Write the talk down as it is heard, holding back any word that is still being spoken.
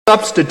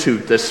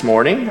substitute this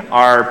morning.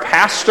 Our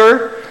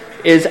pastor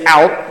is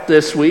out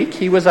this week.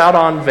 He was out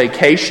on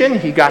vacation.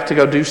 He got to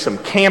go do some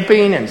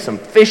camping and some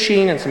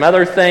fishing and some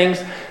other things.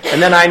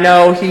 And then I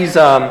know he's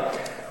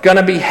going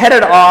to be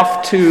headed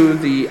off to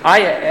the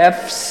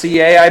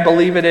IFCA, I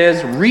believe it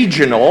is,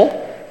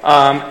 regional,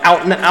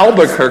 out in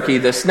Albuquerque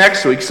this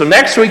next week. So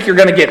next week you're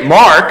going to get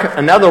Mark,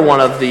 another one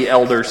of the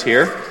elders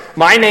here.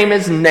 My name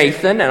is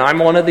Nathan, and I'm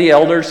one of the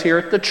elders here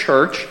at the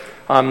church.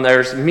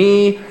 There's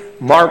me,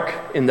 Mark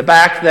in the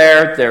back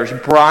there. There's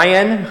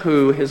Brian,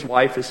 who his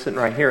wife is sitting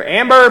right here,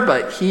 Amber,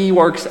 but he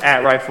works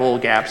at Rifle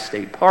Gap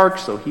State Park,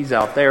 so he's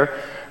out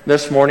there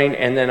this morning.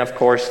 And then, of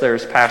course,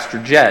 there's Pastor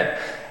Jed.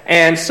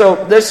 And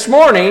so this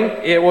morning,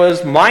 it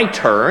was my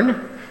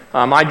turn.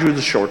 I drew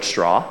the short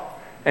straw.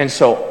 And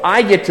so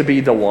I get to be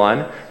the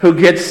one who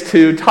gets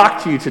to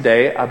talk to you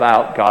today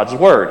about God's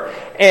Word.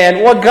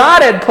 And what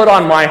God had put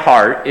on my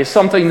heart is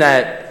something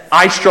that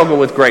I struggle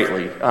with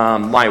greatly.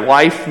 My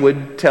wife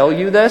would tell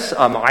you this.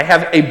 I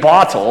have a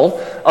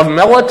bottle of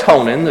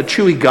melatonin, the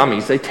chewy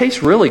gummies. They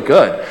taste really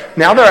good.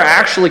 Now they're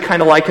actually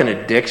kind of like an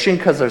addiction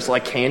because there's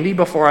like candy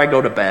before I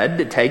go to bed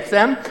to take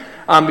them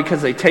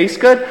because they taste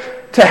good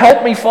to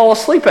help me fall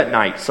asleep at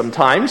night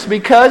sometimes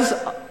because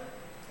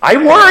I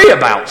worry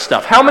about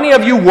stuff. How many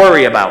of you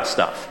worry about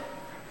stuff?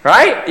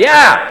 Right?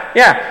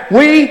 Yeah.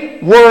 We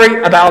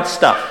worry about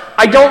stuff.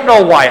 I don't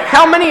know why.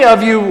 How many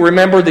of you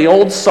remember the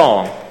old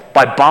song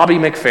by Bobby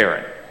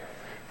McFerrin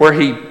where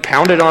he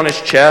pounded on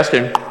his chest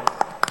and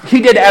he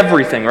did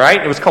everything,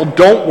 right? It was called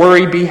Don't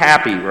Worry, Be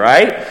Happy,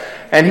 right?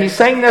 And he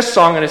sang this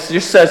song and it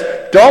just says,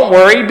 don't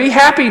worry, be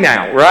happy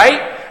now,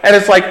 right? And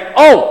it's like,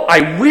 oh,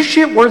 I wish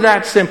it were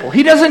that simple.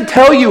 He doesn't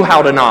tell you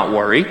how to not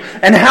worry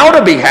and how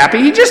to be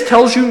happy. He just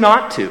tells you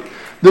not to.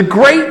 The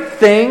great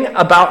thing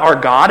about our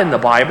God in the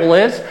Bible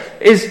is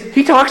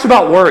he talks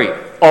about worry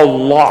a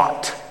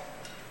lot.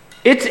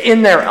 It's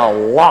in there a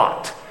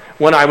lot.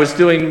 When I was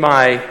doing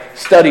my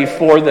study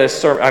for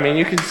this sermon, I mean,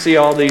 you can see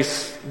all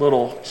these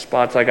little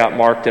spots I got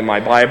marked in my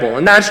Bible,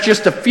 and that's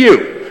just a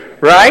few,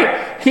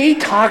 right? He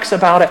talks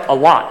about it a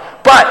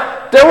lot.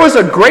 But there was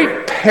a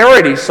great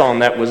parody song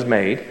that was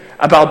made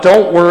about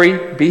Don't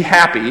Worry, Be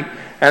Happy,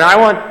 and I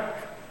want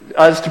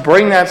us to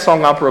bring that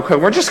song up real quick.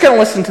 We're just going to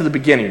listen to the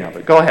beginning of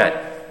it. Go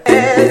ahead.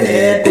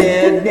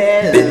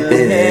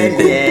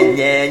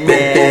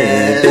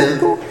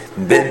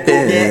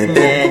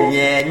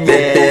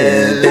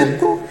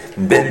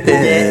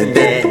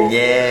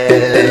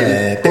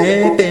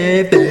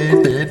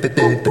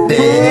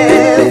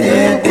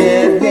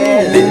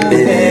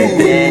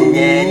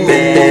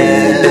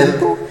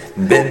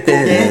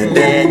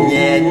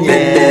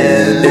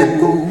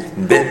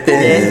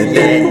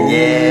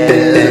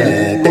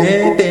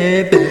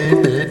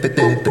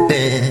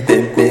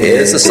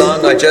 Here's a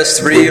song I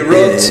just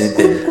rewrote.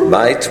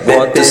 Might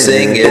want to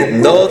sing it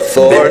note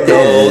for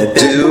note.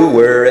 Do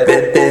worry.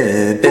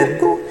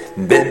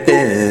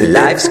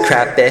 Life's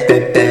crappy.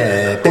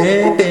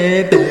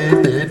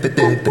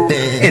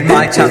 In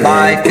my time,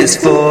 life is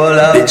full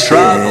of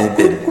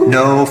trouble.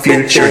 No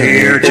future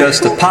here,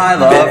 just a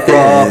pile of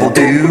rubble.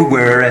 Do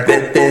worry.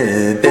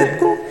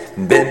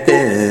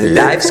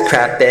 Life's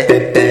crappy.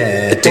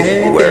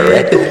 Do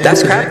worry.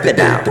 That's crappy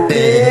now.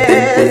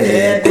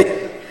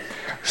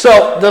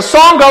 So the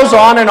song goes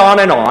on and on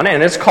and on,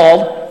 and it's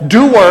called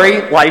Do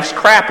Worry, Life's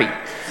Crappy.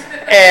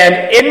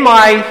 And in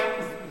my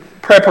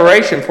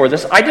preparation for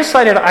this, I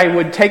decided I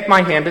would take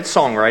my hand at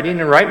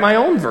songwriting and write my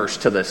own verse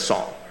to this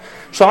song.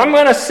 So I'm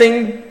going to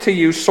sing to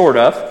you, sort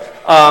of,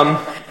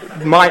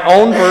 my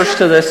own verse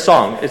to this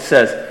song. It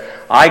says,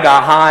 I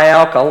got high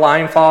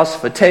alkaline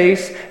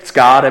phosphatase. It's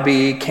got to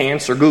be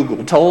cancer.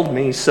 Google told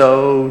me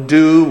so.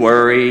 Do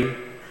worry.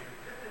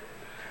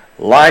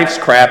 Life's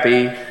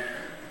crappy.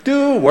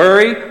 Do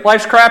worry.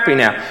 Life's crappy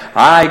now.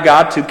 I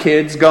got 2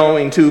 kids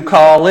going to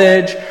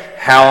college.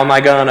 How am I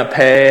going to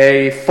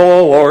pay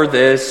for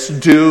this?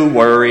 Do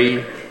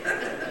worry.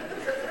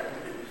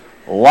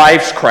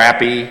 Life's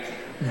crappy.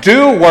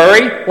 Do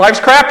worry. Life's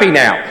crappy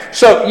now.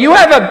 So you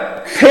have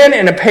a pen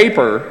and a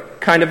paper,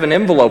 kind of an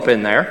envelope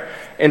in there,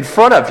 in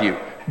front of you.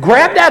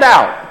 Grab that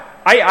out.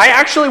 I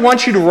actually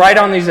want you to write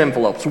on these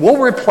envelopes. We'll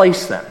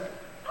replace them.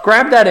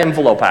 Grab that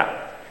envelope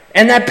out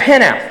and that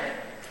pen out.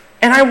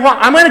 And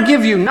I'm going to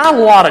give you not a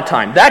lot of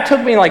time. That took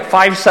me like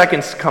 5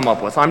 seconds to come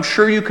up with. I'm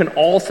sure you can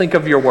all think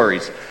of your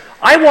worries.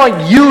 I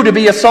want you to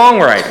be a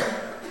songwriter.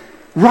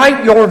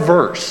 Write your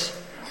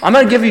verse. I'm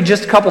going to give you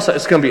just a couple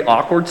seconds. It's going to be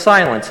awkward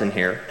silence in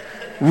here.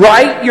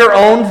 Write your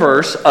own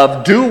verse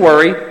of Do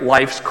Worry,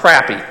 Life's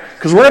Crappy.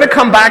 Because we're going to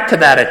come back to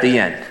that at the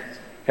end.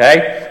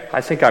 Okay?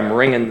 I think I'm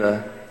ringing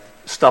the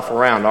stuff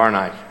around, aren't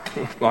I,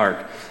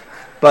 Mark?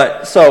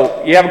 But,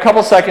 so, you have a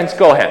couple seconds.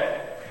 Go ahead.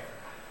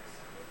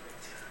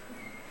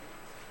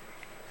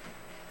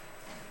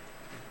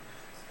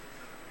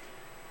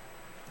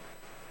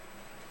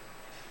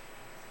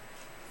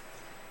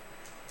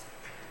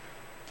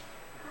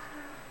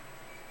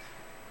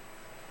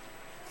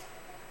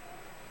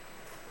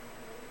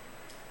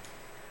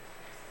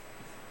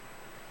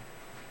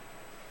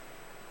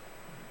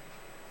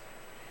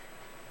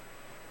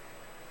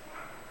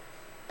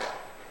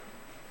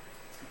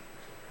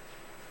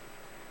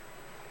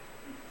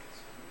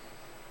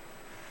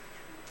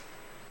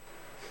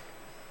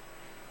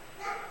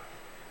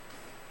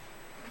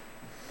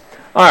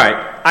 All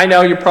right. I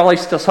know you're probably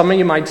still, some of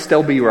you might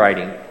still be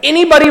writing.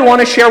 Anybody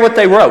want to share what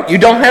they wrote? You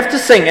don't have to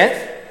sing it.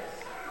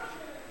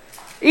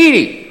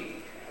 Edie.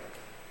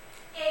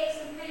 Aches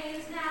and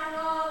pains now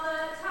all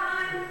the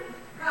time.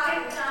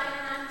 Right dying,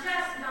 I'm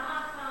just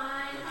not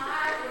fine.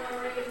 I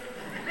worry.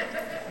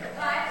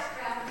 Life's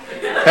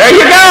crappy. There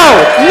you go.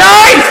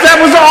 Nice.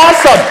 That was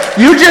awesome.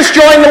 You just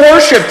joined the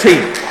worship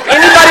team.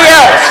 Anybody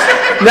else?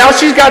 Now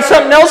she's got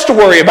something else to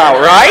worry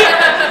about, right?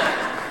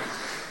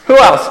 Who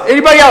else?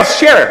 Anybody else?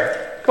 Share.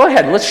 Go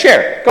ahead. Let's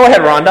share. Go ahead,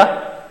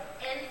 Rhonda.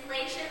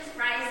 Inflation's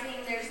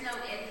rising. There's no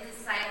end in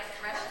sight.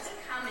 Rush is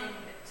coming,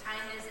 but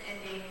time is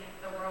ending.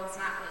 The world's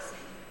not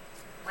listening.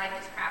 Life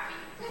is crappy.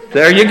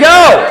 There you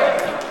go.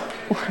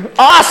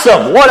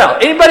 Awesome. What else?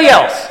 Anybody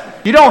else?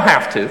 You don't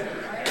have to.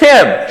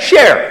 Kim,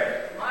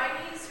 share. My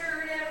knees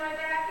hurt and my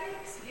back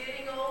aches.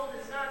 Getting old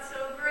is not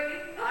so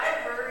great. I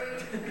worry.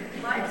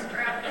 Life's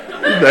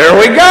crappy. There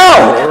we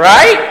go.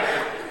 Right?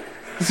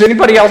 Does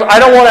anybody else? I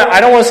don't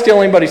want to steal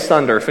anybody's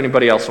thunder. If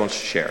anybody else wants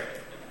to share.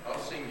 I'll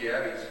sing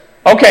Gabby's.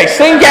 Okay,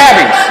 sing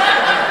Gabby's.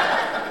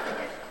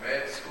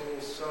 Med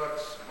school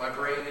sucks. My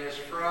brain is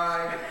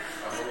fried. I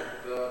hope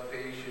the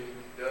patient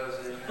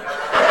doesn't die.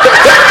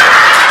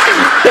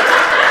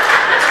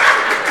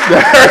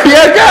 There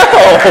you go.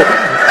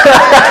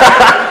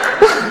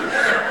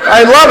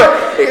 I love it.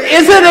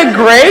 Isn't it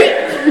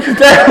great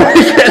that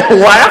we can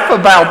laugh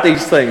about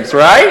these things,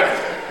 right?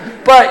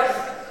 But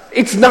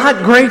it's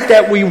not great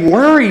that we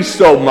worry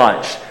so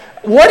much.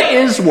 What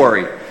is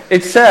worry?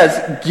 It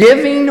says,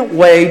 giving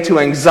way to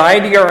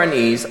anxiety or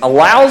unease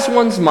allows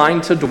one's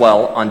mind to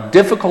dwell on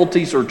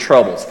difficulties or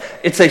troubles.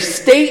 It's a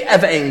state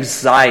of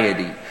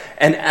anxiety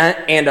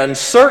and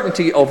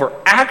uncertainty over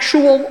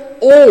actual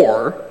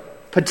or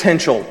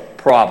potential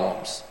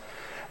problems.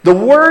 The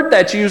word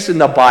that's used in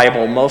the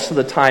Bible most of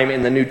the time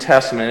in the New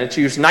Testament, it's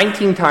used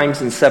 19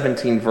 times in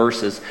 17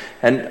 verses.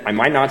 And I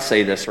might not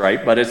say this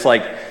right, but it's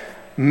like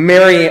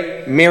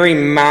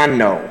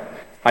Merimano.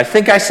 I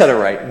think I said it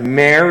right.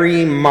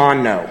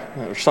 Merimano,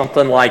 or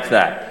something like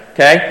that.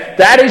 Okay?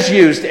 That is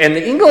used, and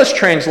the English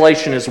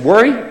translation is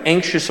worry,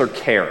 anxious, or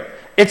care.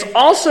 It's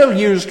also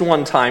used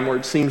one time where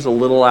it seems a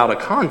little out of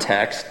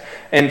context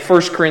in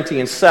 1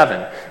 Corinthians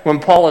 7, when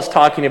Paul is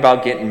talking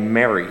about getting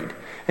married.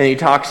 And he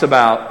talks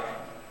about,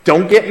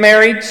 don't get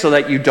married so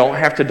that you don't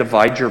have to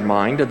divide your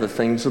mind to the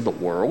things of the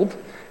world.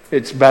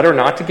 It's better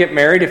not to get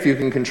married if you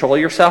can control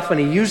yourself. And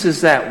he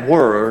uses that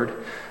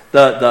word,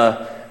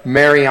 the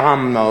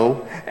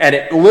Mariamno, and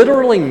it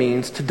literally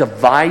means to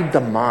divide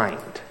the mind.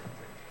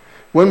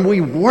 When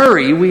we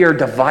worry, we are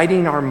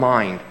dividing our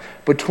mind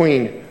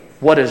between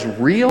what is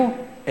real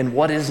and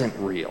what isn't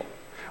real.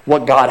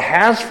 What God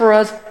has for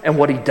us and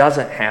what he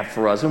doesn't have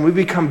for us. And we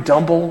become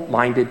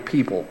double-minded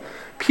people.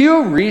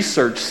 Pew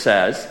Research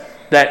says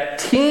that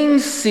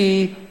teens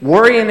see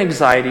worry and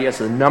anxiety as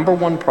the number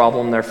one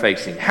problem they're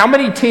facing. How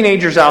many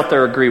teenagers out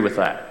there agree with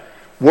that?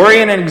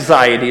 Worry and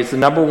anxiety is the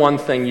number one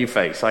thing you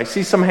face. I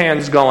see some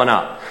hands going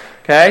up.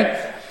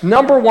 Okay?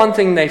 Number one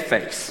thing they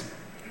face.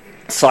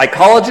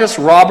 Psychologist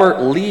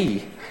Robert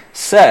Lee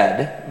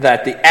said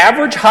that the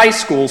average high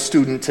school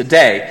student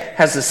today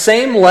has the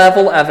same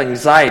level of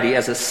anxiety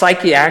as a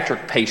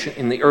psychiatric patient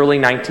in the early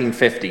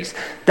 1950s.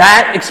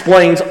 That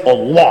explains a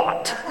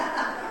lot.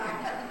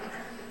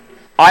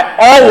 I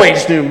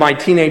always knew my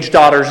teenage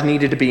daughters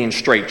needed to be in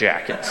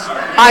straitjackets.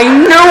 I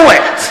knew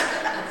it!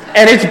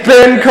 And it's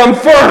been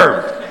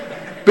confirmed.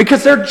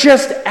 Because they're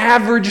just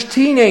average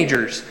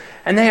teenagers.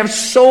 And they have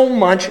so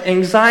much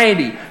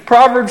anxiety.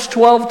 Proverbs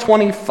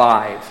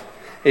 12:25.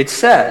 It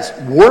says,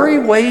 worry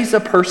weighs a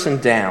person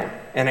down.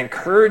 An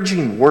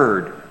encouraging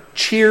word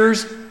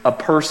cheers a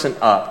person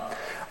up.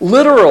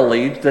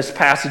 Literally, this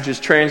passage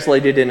is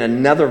translated in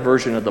another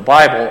version of the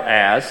Bible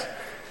as,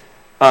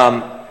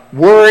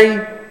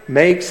 worry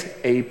makes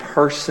a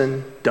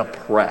person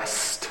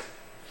depressed.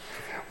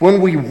 When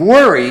we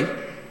worry,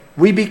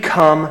 we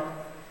become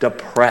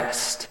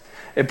depressed.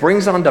 It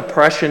brings on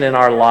depression in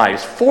our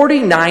lives.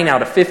 49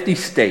 out of 50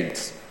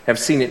 states have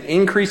seen an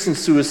increase in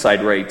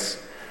suicide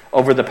rates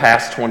over the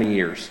past 20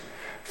 years.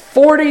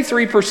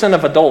 43%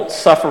 of adults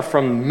suffer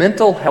from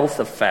mental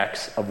health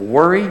effects of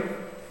worry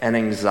and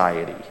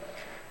anxiety.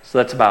 So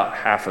that's about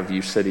half of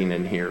you sitting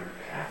in here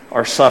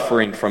are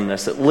suffering from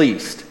this at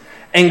least.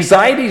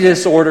 Anxiety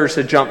disorders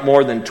have jumped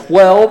more than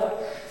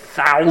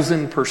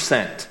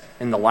 12,000%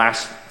 in the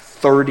last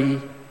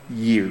 30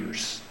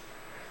 years.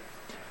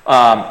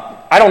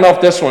 I don't know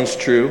if this one's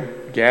true.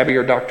 Gabby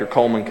or Dr.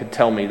 Coleman could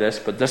tell me this,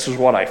 but this is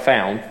what I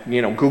found.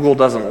 You know, Google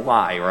doesn't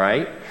lie,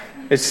 right?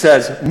 It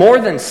says more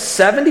than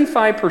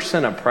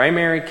 75% of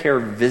primary care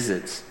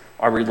visits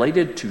are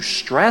related to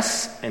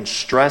stress and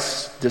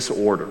stress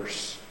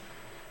disorders,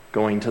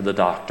 going to the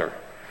doctor.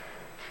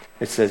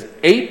 It says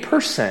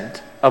 8%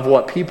 of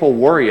what people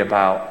worry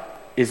about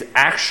is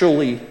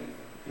actually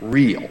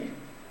real.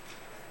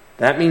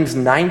 That means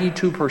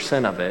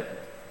 92% of it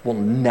will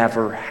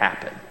never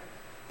happen.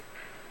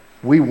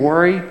 We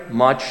worry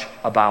much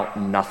about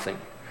nothing.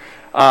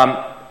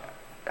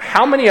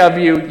 How many of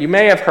you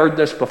may have heard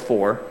this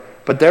before,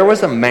 but there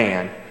was a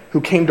man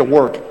who came to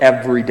work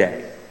every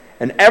day.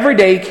 And every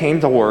day he came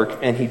to work,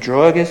 and he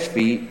drug his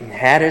feet and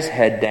had his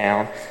head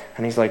down,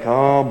 and he's like,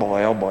 oh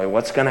boy,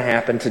 what's going to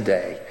happen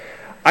today?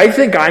 I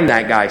think I'm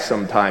that guy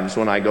sometimes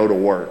when I go to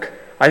work.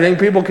 I think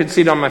people could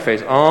see it on my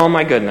face. Oh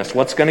my goodness,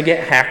 what's going to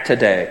get hacked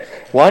today?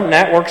 What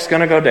network's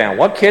going to go down?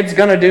 What kid's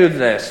going to do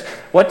this?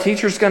 What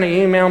teacher's going to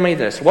email me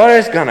this? What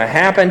is going to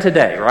happen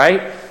today,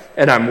 right?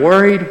 And I'm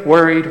worried.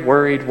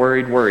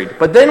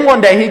 But then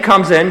one day he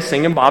comes in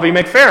singing Bobby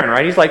McFerrin,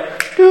 right? He's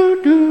like,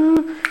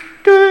 do,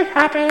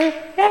 happy,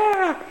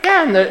 yeah.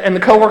 And the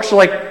coworkers are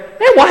like,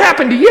 man, what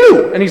happened to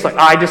you? And he's like,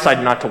 I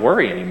decided not to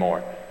worry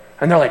anymore.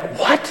 And they're like,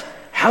 what?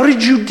 How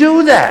did you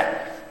do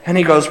that? And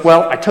he goes,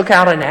 well, I took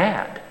out an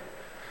ad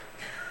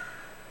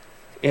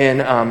in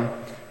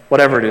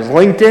whatever it is,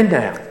 LinkedIn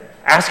now,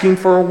 asking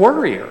for a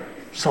worrier,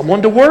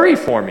 someone to worry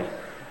for me.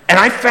 And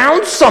I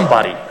found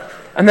somebody.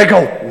 And they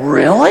go,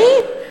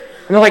 really?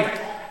 And they're like,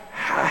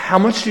 how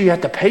much do you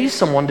have to pay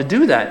someone to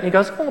do that? And he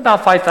goes, well,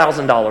 about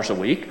 $5,000 a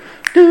week.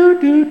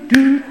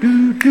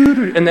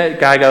 And that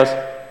guy goes,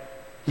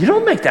 you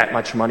don't make that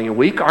much money a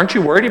week. Aren't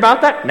you worried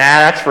about that? Nah,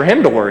 that's for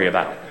him to worry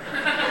about.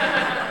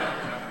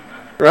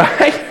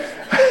 Right?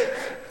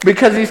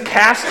 Because he's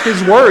cast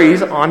his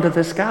worries onto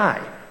this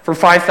guy for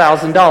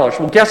 $5,000.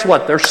 Well, guess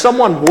what? There's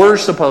someone we're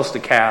supposed to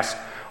cast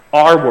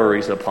our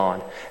worries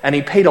upon. And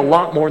he paid a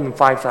lot more than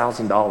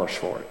 $5,000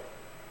 for it.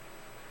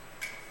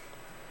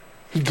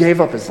 He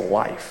gave up his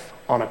life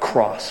on a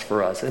cross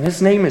for us. And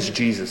his name is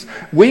Jesus.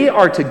 We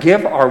are to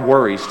give our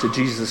worries to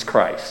Jesus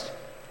Christ.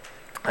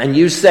 And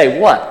you say,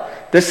 what?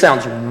 This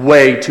sounds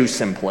way too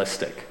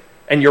simplistic.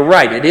 And you're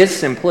right, it is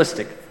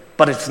simplistic,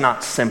 but it's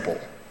not simple.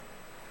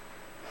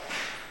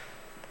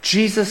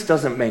 Jesus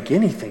doesn't make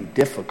anything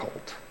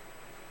difficult,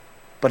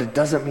 but it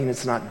doesn't mean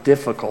it's not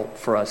difficult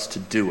for us to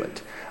do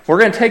it. We're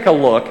going to take a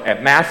look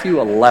at Matthew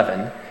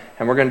 11,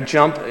 and we're going to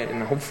jump,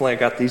 and hopefully I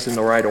got these in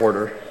the right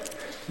order.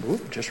 Ooh,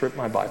 just ripped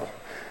my Bible.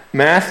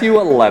 Matthew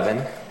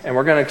 11, and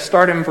we're going to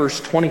start in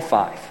verse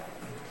 25.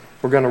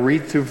 We're going to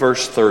read through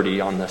verse 30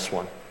 on this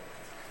one.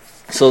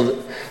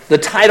 So the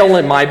title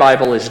in my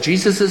Bible is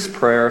Jesus'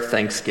 Prayer of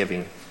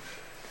Thanksgiving. It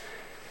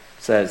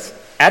says,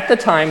 at the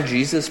time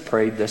Jesus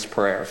prayed this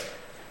prayer,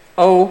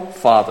 O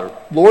Father,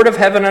 Lord of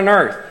heaven and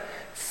earth,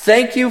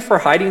 thank you for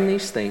hiding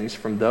these things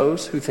from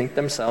those who think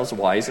themselves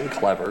wise and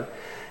clever,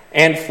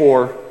 and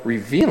for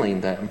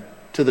revealing them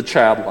to the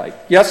childlike.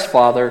 Yes,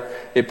 Father,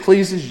 it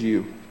pleases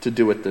you to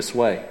do it this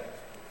way.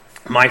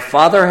 My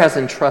Father has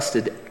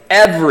entrusted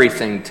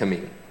everything to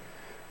me.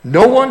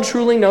 No one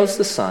truly knows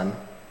the Son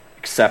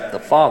except the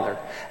Father,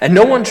 and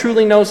no one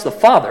truly knows the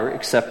Father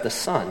except the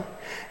Son,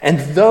 and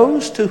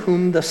those to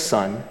whom the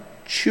Son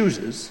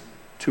chooses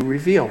to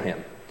reveal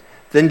him.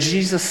 Then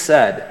Jesus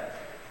said,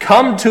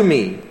 come to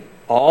me,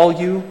 all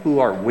you who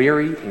are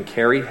weary and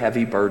carry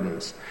heavy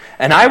burdens,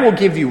 and I will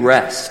give you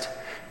rest.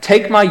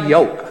 Take my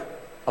yoke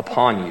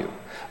upon you.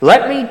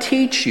 Let me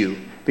teach you,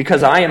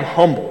 because I am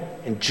humble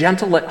and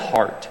gentle at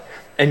heart,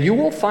 and you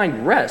will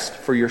find rest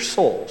for your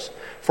souls.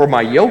 For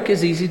my yoke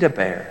is easy to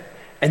bear,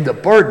 and the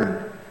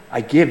burden I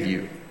give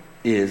you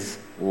is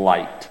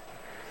light.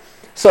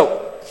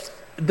 So,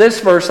 this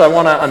verse, I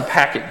want to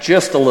unpack it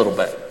just a little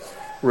bit,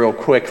 real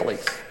quickly.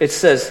 It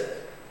says,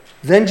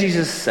 then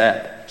Jesus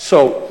said.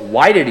 So,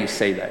 why did he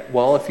say that?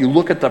 Well, if you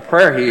look at the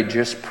prayer he had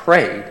just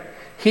prayed,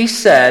 he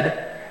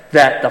said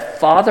that the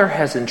Father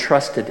has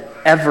entrusted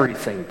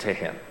everything to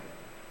him.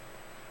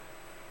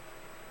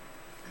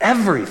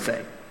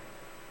 Everything.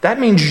 That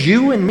means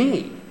you and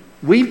me.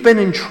 We've been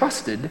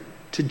entrusted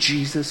to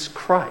Jesus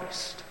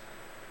Christ.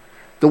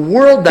 The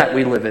world that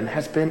we live in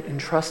has been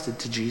entrusted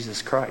to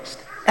Jesus Christ.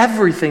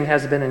 Everything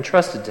has been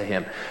entrusted to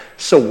him.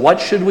 So what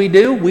should we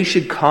do? We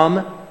should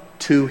come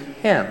to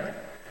him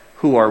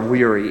who are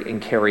weary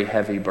and carry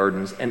heavy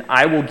burdens, and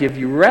I will give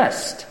you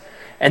rest.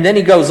 And then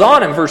he goes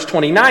on in verse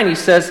 29, he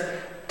says,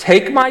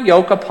 take my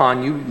yoke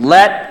upon you,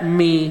 let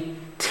me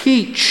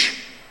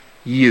teach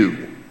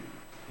you.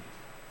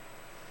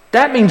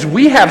 That means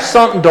we have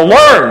something to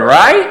learn,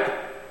 right?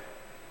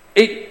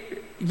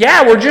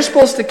 We're just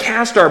supposed to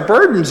cast our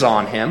burdens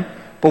on him,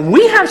 but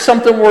we have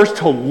something worth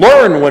to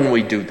learn when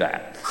we do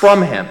that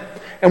from him.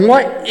 And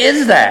what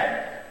is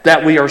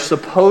that we are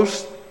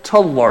supposed to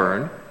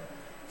learn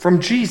from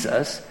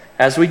Jesus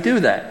as we do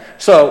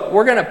that? So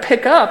we're going to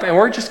pick up, and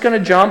we're just going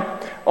to jump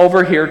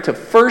over here to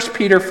 1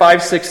 Peter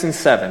 5, 6, and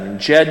 7. And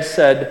Jed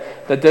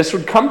said that this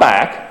would come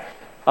back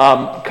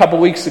a couple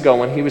weeks ago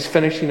when he was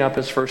finishing up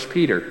his 1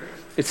 Peter.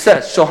 It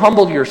says, so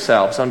humble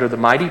yourselves under the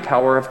mighty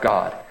power of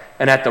God,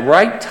 and at the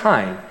right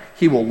time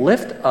he will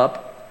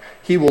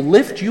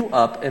lift you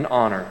up in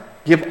honor.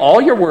 Give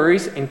all your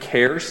worries and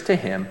cares to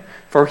him,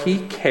 for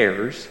he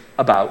cares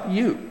about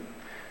you.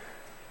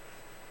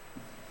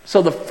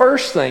 So the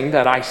first thing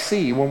that I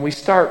see when we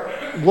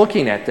start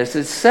looking at this,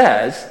 it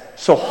says,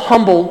 so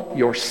humble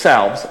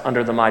yourselves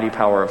under the mighty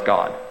power of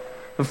God.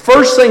 The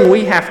first thing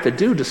we have to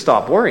do to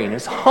stop worrying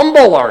is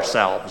humble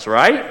ourselves,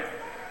 right?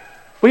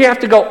 We have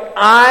to go,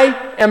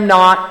 I am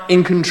not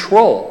in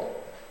control.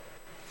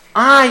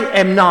 I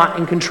am not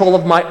in control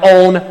of my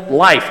own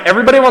life.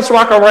 Everybody wants to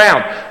walk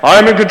around.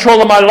 I'm in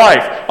control of my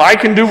life. I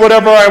can do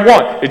whatever I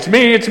want. It's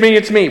me, it's me,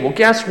 it's me. Well,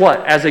 guess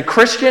what? As a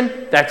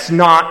Christian, that's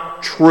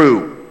not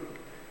true.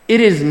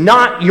 It is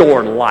not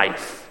your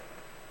life.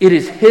 It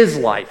is His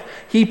life.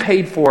 He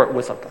paid for it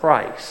with a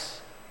price.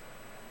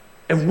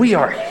 And we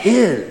are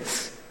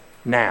His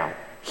now.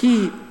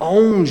 He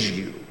owns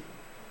you.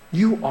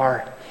 You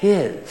are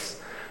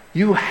His.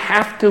 You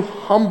have to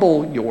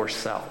humble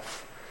yourself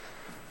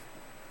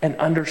and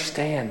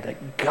understand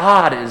that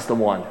God is the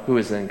one who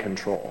is in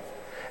control.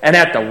 And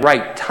at the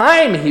right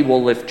time, He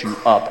will lift you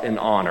up in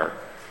honor.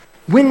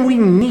 When we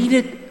need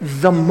it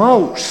the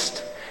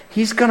most,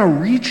 He's going to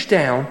reach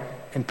down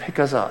and pick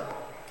us up.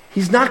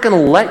 He's not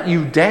going to let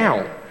you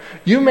down.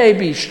 You may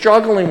be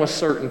struggling with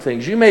certain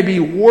things. You may be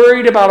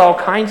worried about all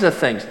kinds of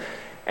things.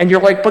 And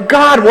you're like, but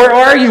God, where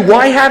are you?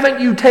 Why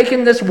haven't you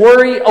taken this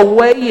worry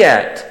away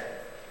yet?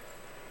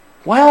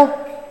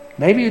 Well,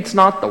 maybe it's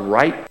not the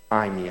right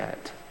time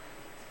yet.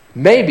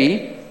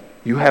 Maybe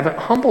you haven't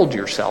humbled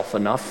yourself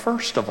enough,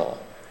 first of all,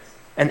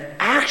 and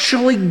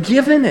actually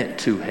given it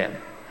to Him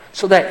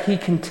so that He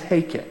can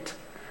take it.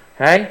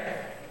 Okay?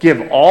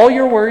 Give all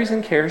your worries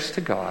and cares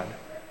to God,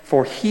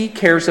 for He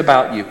cares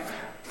about you.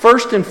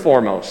 First and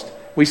foremost,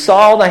 we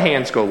saw the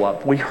hands go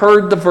up. We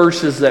heard the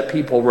verses that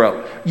people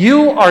wrote.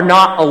 You are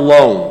not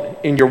alone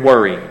in your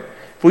worrying.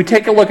 If we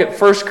take a look at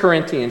 1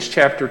 Corinthians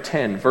chapter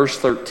 10, verse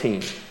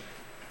 13,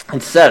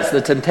 it says,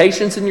 the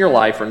temptations in your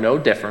life are no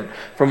different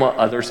from what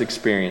others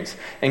experience.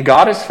 And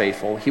God is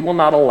faithful. He will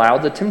not allow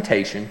the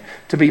temptation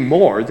to be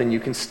more than you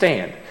can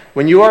stand.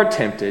 When you are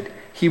tempted,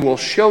 He will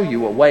show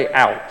you a way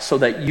out so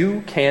that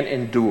you can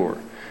endure.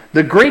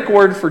 The Greek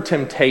word for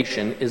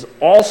temptation is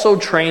also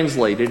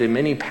translated in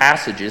many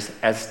passages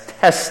as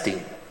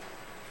testing.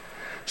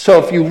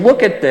 So if you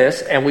look at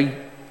this and we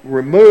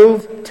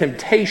remove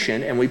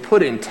temptation and we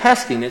put in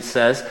testing, it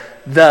says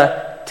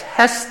the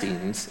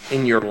testings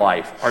in your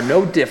life are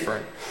no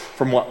different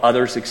from what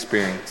others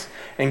experience.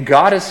 And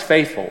God is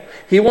faithful.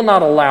 He will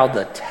not allow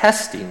the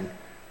testing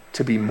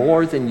to be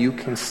more than you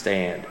can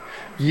stand.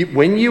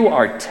 When you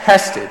are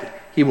tested,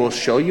 He will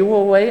show you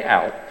a way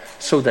out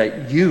so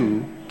that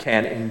you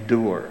can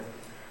endure.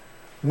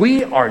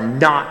 We are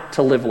not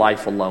to live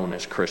life alone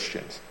as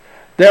Christians.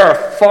 There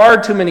are far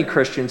too many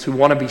Christians who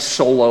want to be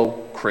solo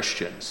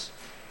Christians.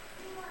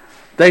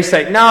 They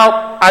say,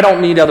 no, I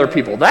don't need other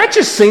people. That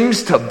just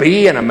seems to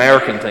be an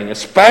American thing,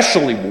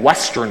 especially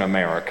Western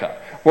America,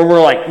 where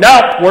we're like,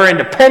 no, we're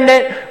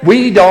independent.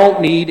 We don't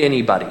need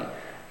anybody.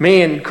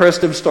 Me and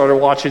Krista started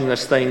watching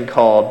this thing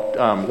called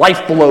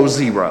Life Below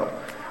Zero.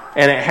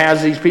 And it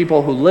has these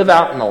people who live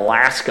out in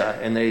Alaska,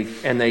 and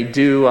they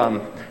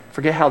do,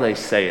 forget how they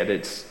say it,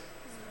 it's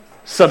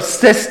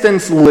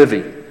subsistence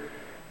living.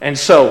 And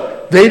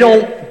so they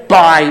don't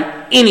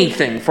buy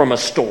anything from a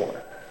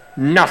store.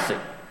 Nothing.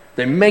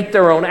 They make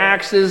their own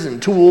axes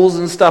and tools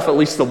and stuff. At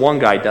least the one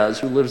guy does,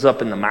 who lives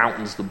up in the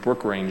mountains, the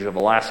Brook Range of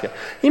Alaska.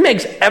 He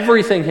makes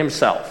everything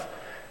himself.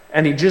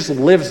 And he just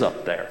lives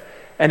up there.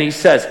 And he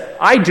says,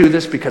 I do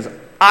this because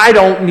I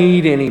don't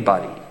need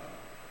anybody.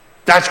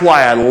 That's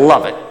why I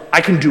love it. I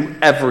can do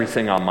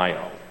everything on my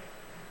own.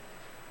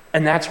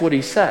 And that's what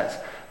he says.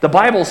 The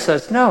Bible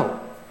says, no,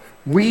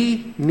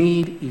 we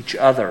need each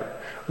other.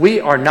 We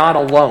are not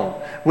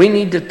alone. We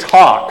need to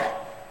talk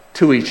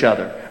to each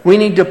other. We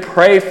need to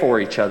pray for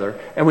each other,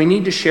 and we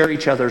need to share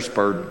each other's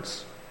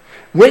burdens.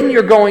 When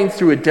you're going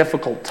through a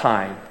difficult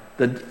time,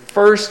 the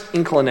first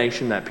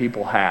inclination that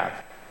people have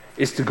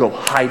is to go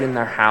hide in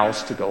their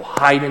house, to go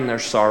hide in their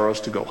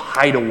sorrows, to go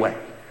hide away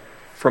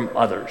from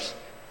others.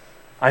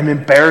 I'm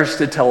embarrassed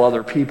to tell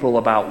other people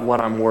about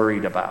what I'm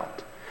worried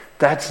about.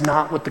 That's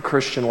not what the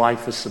Christian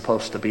life is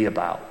supposed to be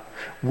about.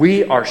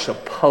 We are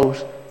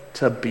supposed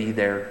to be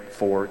there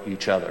for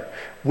each other.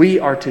 We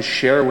are to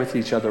share with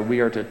each other.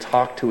 We are to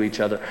talk to each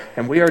other.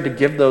 And we are to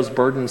give those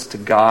burdens to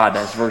God,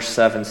 as verse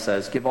 7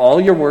 says. Give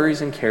all your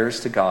worries and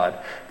cares to God,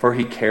 for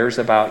He cares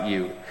about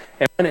you.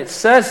 And when it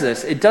says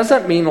this, it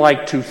doesn't mean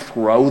like to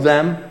throw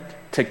them,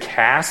 to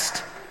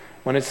cast.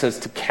 When it says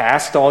to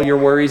cast all your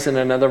worries in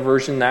another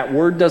version, that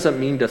word doesn't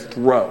mean to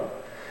throw.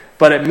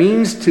 But it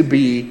means to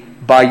be,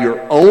 by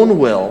your own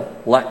will,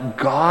 let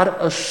God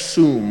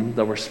assume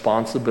the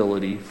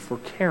responsibility for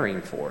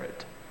caring for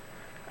it.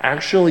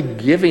 Actually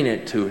giving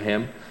it to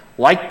Him,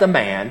 like the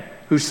man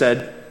who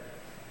said,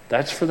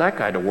 that's for that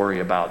guy to worry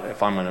about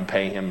if I'm going to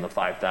pay him the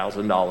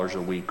 $5,000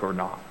 a week or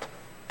not,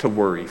 to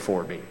worry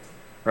for me.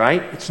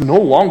 Right? It's no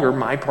longer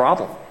my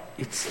problem.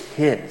 It's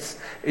His.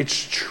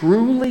 It's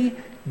truly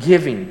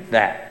giving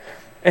that.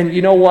 And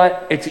you know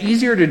what? It's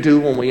easier to do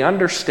when we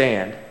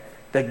understand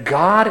that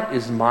God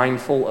is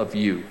mindful of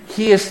you.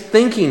 He is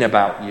thinking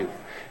about you.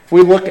 If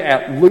we look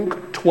at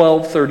Luke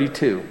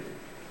 12:32,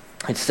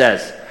 it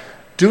says,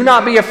 do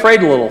not be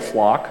afraid, little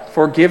flock,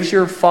 for it gives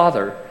your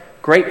Father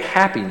great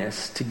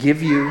happiness to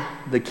give you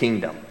the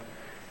kingdom.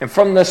 And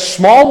from this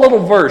small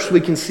little verse,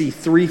 we can see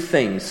three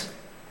things.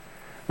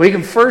 We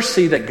can first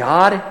see that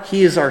God,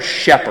 He is our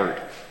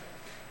shepherd.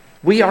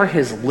 We are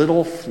His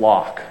little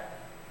flock.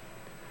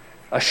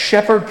 A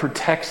shepherd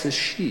protects his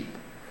sheep.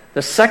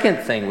 The second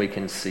thing we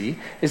can see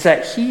is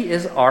that he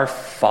is our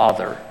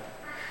Father.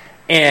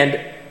 And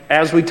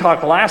as we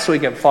talked last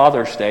week at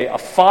Father's Day, a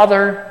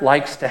father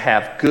likes to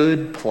have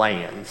good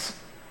plans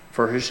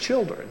for his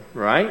children,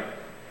 right?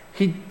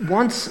 He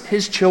wants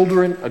his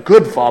children, a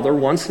good father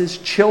wants his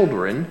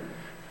children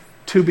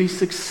to be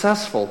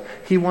successful.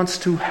 He wants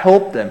to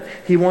help them.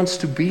 He wants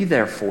to be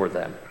there for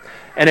them.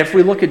 And if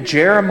we look at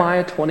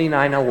Jeremiah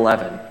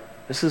 29:11,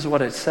 this is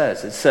what it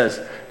says. It says,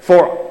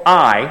 "For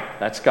I,"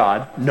 that's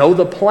God, "know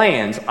the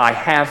plans I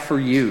have for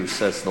you,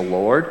 says the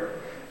Lord.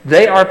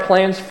 They are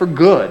plans for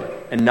good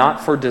and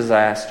not for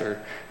disaster,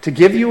 to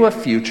give you a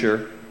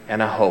future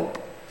and a hope."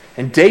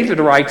 And David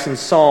writes in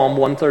Psalm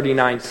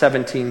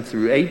 139:17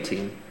 through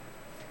 18,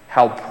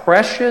 "How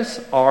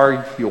precious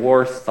are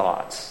your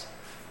thoughts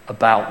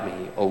about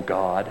me, O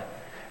God.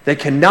 They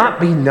cannot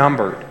be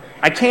numbered.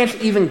 I can't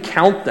even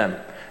count them.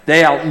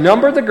 They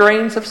outnumber the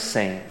grains of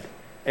sand.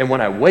 And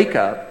when I wake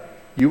up,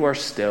 you are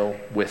still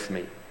with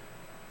me."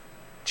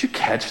 Did you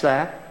catch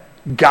that?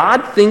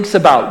 God thinks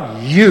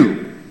about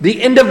you,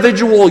 the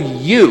individual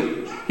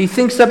you. He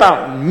thinks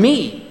about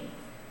me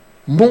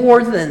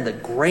more than the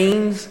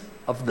grains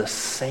of the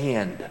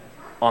sand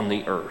on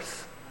the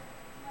earth.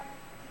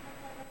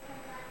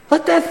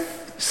 Let that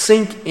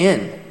sink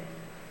in,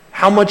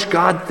 how much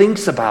God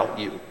thinks about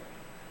you.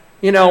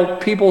 You know,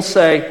 people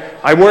say,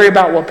 "I worry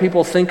about what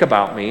people think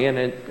about me,"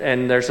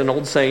 and there's an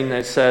old saying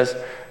that says,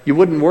 "You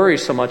wouldn't worry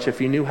so much if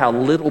you knew how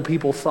little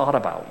people thought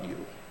about you."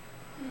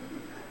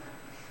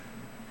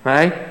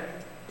 Right?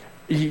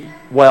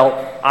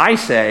 Well, I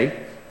say,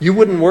 you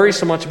wouldn't worry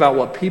so much about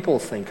what people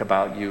think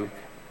about you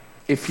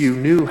if you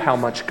knew how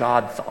much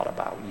God thought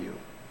about you.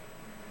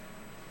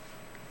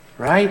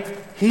 Right?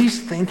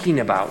 He's thinking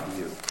about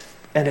you.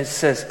 And it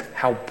says,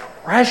 "How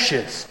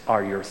precious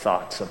are your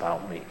thoughts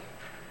about me."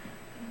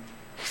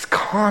 He's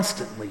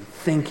constantly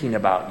thinking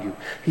about you.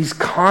 He's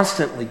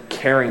constantly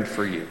caring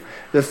for you.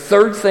 The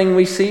third thing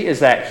we see is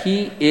that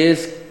he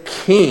is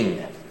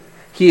king.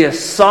 He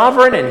is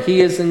sovereign and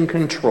he is in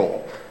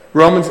control.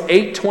 Romans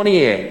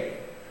 8:28,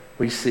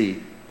 we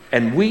see,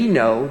 "And we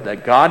know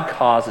that God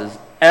causes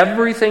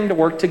everything to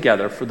work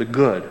together for the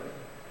good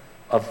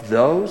of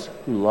those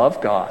who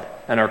love God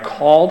and are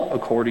called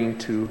according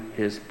to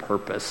his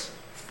purpose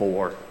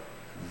for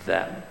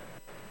them."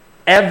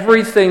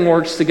 Everything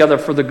works together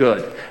for the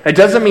good. It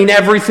doesn't mean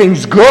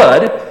everything's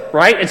good,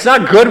 right? It's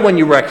not good when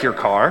you wreck your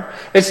car.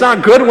 It's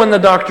not good when the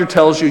doctor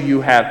tells you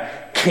you have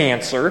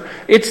cancer.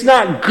 It's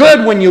not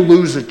good when you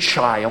lose a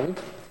child.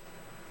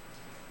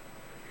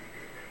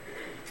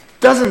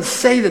 It doesn't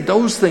say that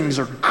those things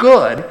are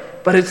good,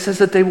 but it says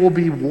that they will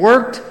be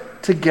worked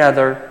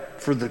together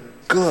for the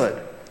good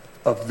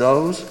of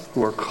those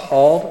who are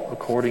called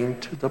according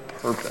to the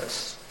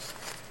purpose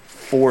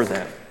for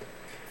them.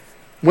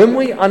 When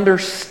we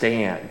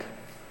understand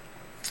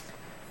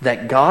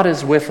that God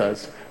is with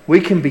us,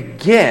 we can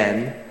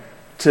begin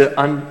to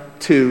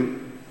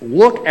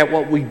look at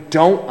what we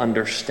don't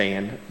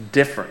understand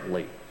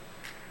differently.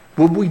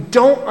 When we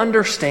don't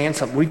understand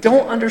something, we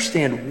don't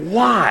understand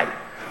why.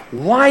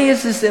 Why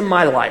is this in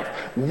my life?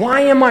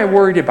 Why am I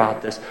worried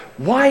about this?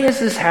 Why is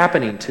this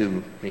happening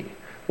to me?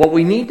 What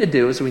we need to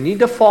do is we need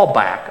to fall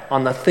back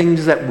on the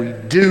things that we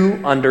do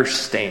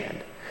understand.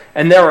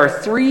 And there are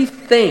three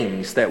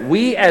things that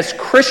we as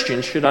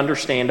Christians should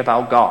understand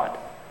about God.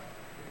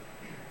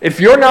 If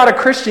you're not a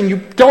Christian, you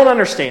don't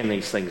understand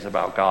these things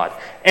about God.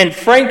 And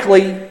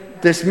frankly,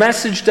 this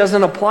message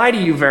doesn't apply to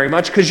you very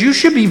much because you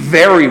should be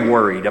very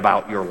worried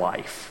about your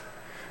life.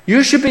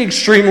 You should be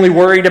extremely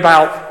worried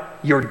about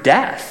your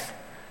death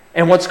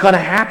and what's going to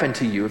happen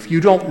to you if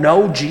you don't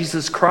know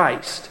Jesus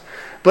Christ.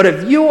 But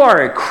if you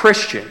are a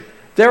Christian,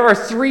 there are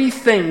three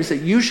things that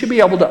you should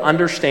be able to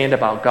understand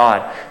about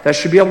God that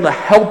should be able to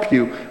help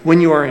you when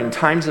you are in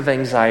times of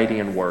anxiety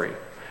and worry.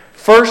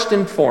 First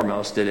and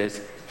foremost, it is,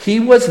 he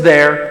was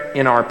there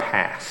in our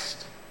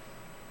past.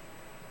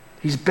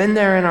 He's been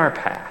there in our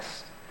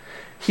past.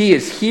 He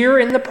is here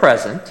in the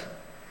present,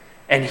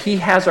 and he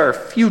has our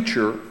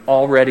future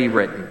already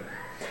written.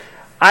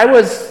 I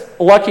was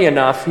lucky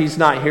enough, he's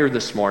not here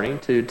this morning,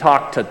 to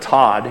talk to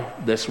Todd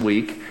this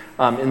week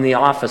in the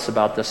office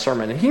about this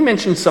sermon. And he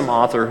mentioned some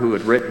author who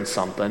had written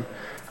something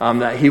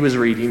that he was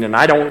reading, and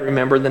I don't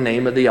remember the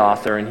name of the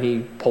author, and he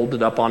pulled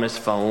it up on his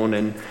phone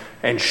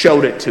and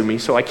showed it to me.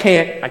 So I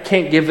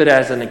can't give it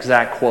as an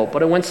exact quote,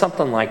 but it went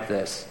something like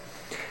this.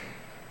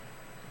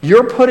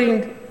 You're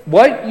putting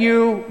what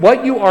you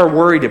are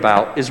worried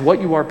about is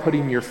what you are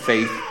putting your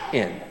faith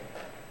in.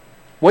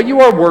 What you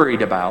are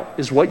worried about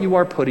is what you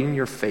are putting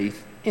your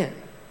faith in.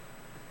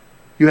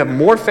 You have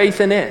more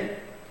faith in it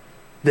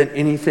than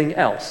anything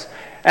else.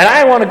 And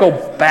I want to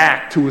go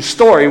back to a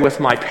story with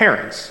my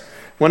parents.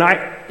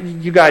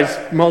 You guys,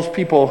 most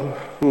people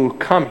who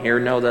come here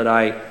know that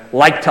I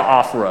like to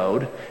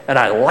off-road and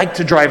I like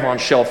to drive on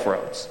shelf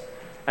roads.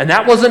 And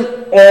that wasn't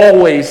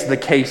always the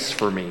case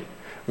for me.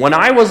 When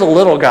I was a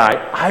little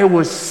guy, I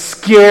was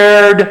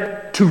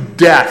scared to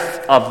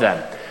death of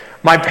them.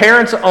 My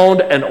parents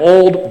owned an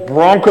old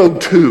Bronco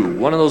 2,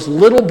 one of those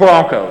little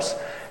Broncos.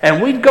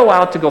 And we'd go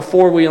out to go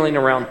four-wheeling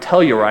around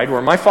Telluride,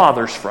 where my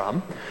father's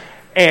from.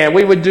 And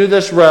we would do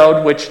this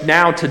road, which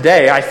now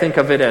today I think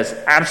of it as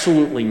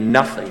absolutely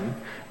nothing.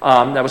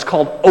 That was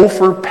called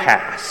Ophir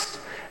Pass.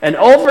 And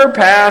Ophir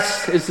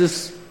Pass is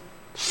this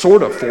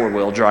sort of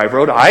four-wheel drive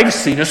road. I've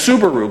seen a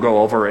Subaru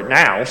go over it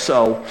now,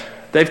 so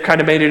they've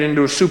kind of made it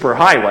into a super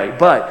highway.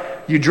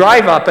 But you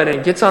drive up it, and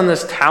it gets on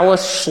this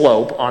talus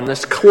slope on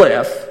this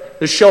cliff,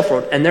 this shelf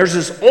road, and there's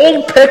this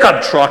old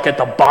pickup truck at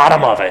the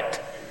bottom of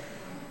it.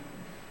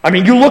 I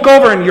mean, you look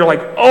over and you're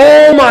like,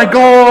 oh my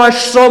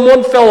gosh,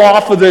 someone fell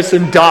off of this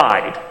and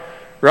died,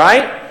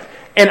 right?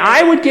 And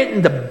I would get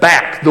in the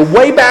back, the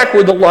way back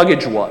where the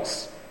luggage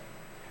was.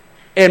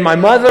 And my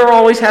mother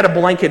always had a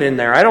blanket in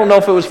there. I don't know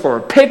if it was for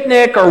a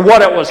picnic or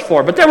what it was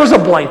for, but there was a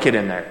blanket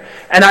in there.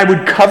 And I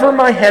would cover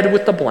my head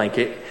with the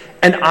blanket,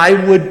 and I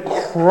would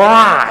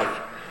cry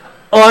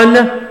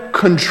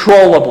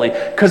uncontrollably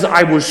because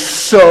I was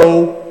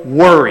so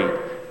worried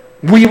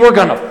we were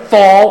going to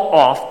fall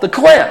off the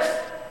cliff.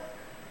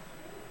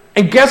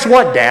 And guess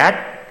what,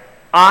 Dad?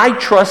 I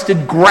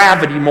trusted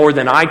gravity more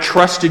than I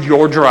trusted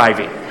your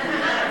driving.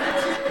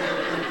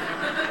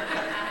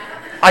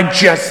 I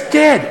just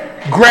did.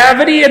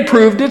 Gravity had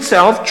proved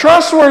itself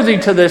trustworthy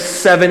to this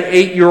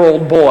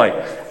 7-8-year-old boy.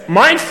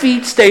 My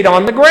feet stayed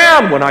on the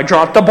ground. When I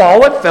dropped the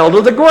ball, it fell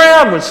to the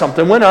ground. When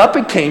something went up,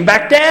 it came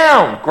back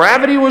down.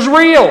 Gravity was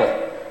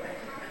real.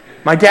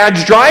 My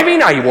dad's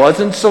driving, I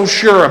wasn't so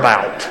sure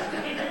about.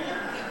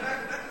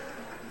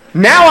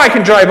 Now I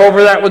can drive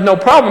over that with no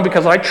problem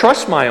because I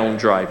trust my own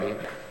driving.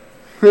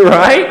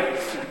 Right?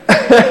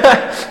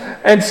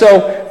 And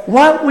so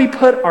what we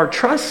put our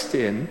trust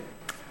in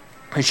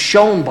is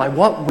shown by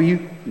what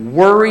we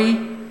worry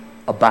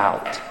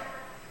about.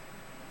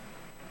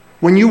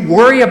 When you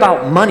worry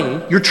about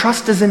money, your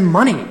trust is in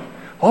money.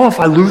 Oh, if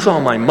I lose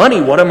all my money,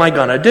 what am I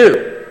going to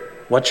do?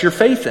 What's your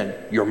faith in?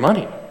 Your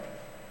money.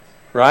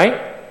 Right?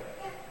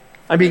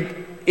 I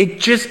mean,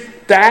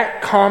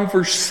 that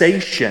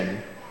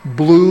conversation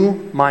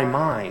blew my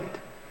mind.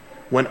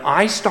 When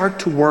I start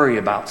to worry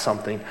about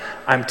something,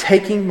 I'm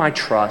taking my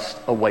trust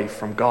away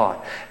from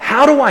God.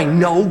 How do I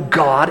know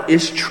God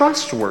is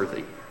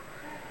trustworthy?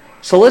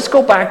 So let's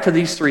go back to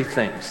these three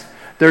things.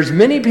 There's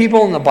many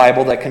people in the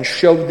Bible that can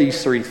show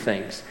these three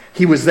things.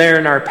 He was there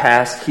in our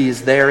past, He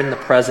is there in the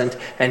present,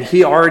 and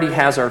He already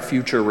has our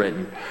future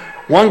written.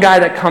 One guy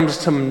that comes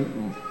to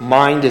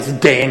mind is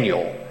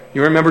Daniel.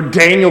 You remember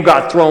Daniel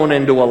got thrown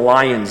into a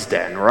lion's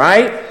den,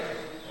 right?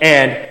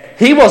 And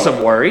he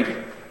wasn't worried.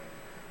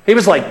 He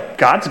was like,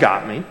 God's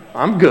got me.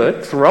 I'm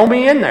good. Throw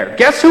me in there.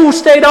 Guess who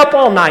stayed up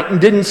all night and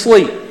didn't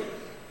sleep?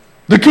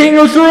 The king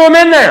who threw him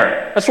in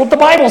there. That's what the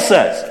Bible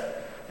says.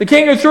 The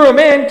king who threw him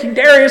in, King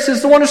Darius,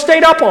 is the one who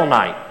stayed up all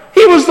night.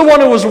 He was the one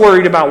who was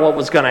worried about what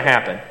was going to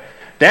happen.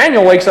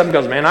 Daniel wakes up and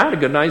goes, man, I had a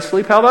good night's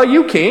sleep. How about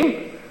you,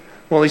 king?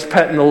 Well, he's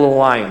petting the little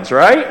lions,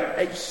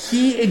 right?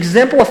 He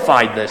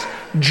exemplified this.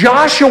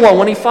 Joshua,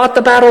 when he fought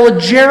the battle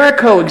of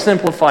Jericho,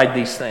 exemplified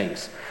these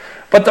things.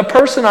 But the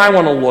person I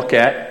want to look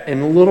at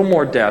in a little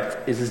more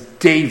depth is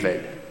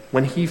David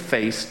when he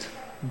faced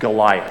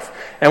Goliath.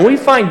 And we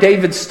find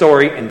David's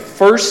story in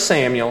 1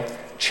 Samuel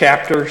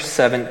chapter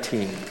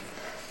 17.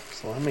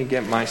 So let me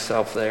get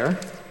myself there.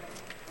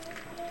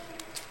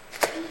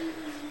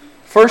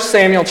 1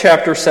 Samuel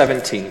chapter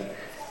 17.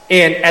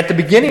 And at the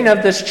beginning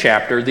of this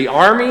chapter, the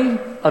army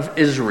of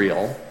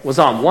Israel was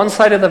on one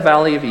side of the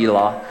valley of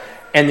Elah,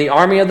 and the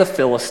army of the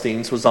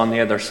Philistines was on the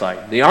other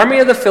side. The army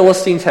of the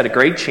Philistines had a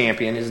great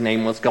champion. His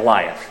name was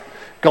Goliath.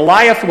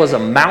 Goliath was a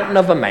mountain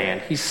of a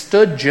man. He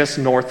stood just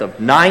north of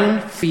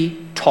 9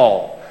 feet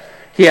tall.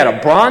 He had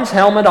a bronze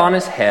helmet on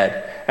his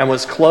head and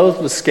was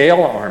clothed with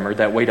scale armor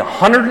that weighed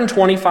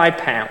 125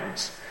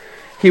 pounds.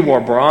 He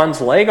wore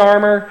bronze leg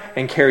armor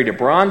and carried a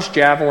bronze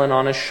javelin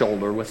on his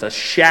shoulder with a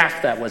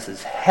shaft that was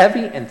as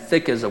heavy and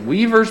thick as a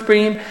weaver's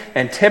beam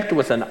and tipped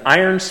with an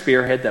iron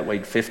spearhead that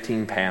weighed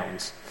 15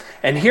 pounds.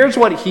 And here's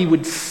what he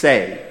would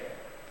say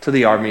to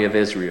the army of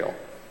Israel.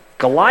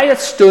 Goliath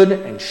stood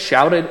and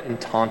shouted and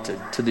taunted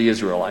to the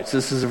Israelites.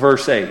 This is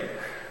verse 8.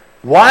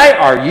 Why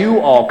are you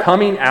all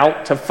coming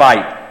out to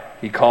fight?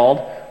 He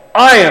called.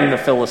 I am the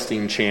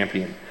Philistine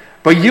champion,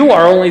 but you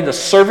are only the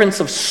servants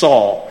of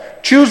Saul.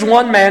 Choose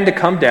one man to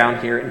come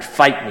down here and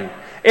fight me.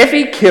 If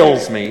he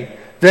kills me,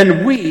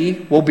 then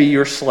we will be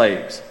your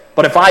slaves.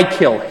 But if I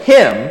kill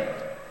him,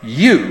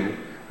 you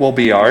will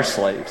be our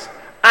slaves.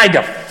 I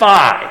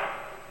defy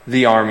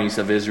the armies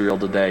of Israel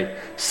today.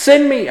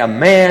 Send me a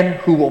man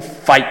who will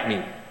fight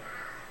me.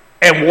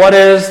 And what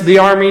is the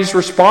army's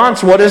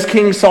response? What is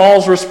King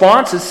Saul's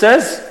response? It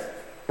says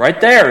right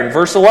there in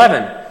verse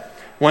 11.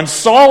 When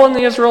Saul and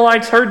the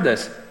Israelites heard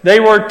this, they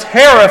were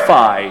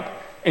terrified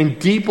and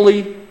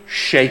deeply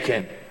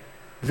shaken.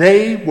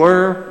 They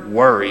were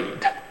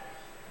worried.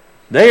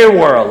 They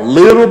were a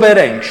little bit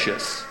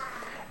anxious.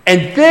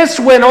 And this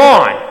went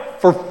on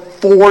for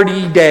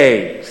 40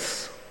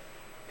 days.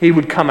 He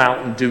would come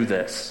out and do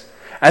this.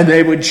 And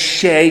they would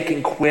shake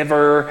and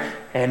quiver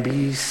and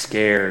be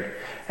scared.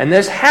 And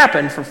this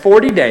happened for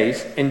 40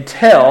 days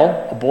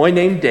until a boy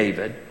named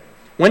David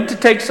went to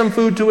take some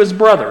food to his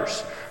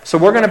brothers. So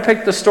we're going to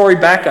pick the story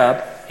back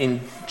up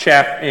in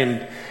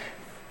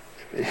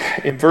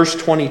verse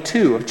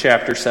 22 of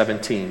chapter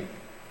 17.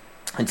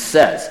 It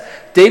says,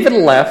 David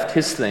left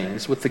his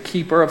things with the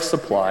keeper of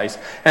supplies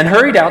and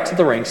hurried out to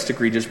the ranks to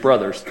greet his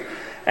brothers.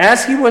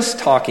 As he was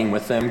talking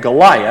with them,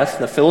 Goliath,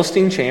 the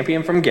Philistine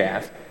champion from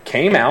Gath,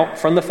 came out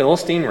from the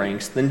Philistine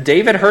ranks. Then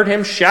David heard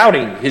him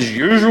shouting his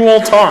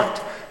usual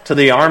taunt to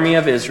the army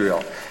of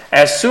Israel.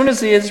 As soon as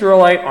the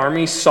Israelite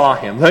army saw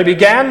him, they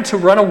began to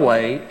run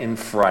away in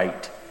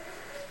fright.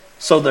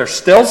 So they're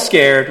still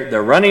scared,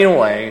 they're running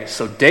away.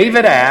 So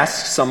David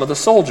asks some of the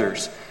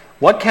soldiers,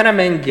 what can a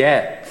man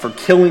get for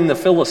killing the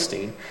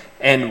Philistine,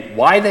 and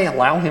why they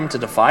allow him to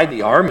defy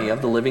the army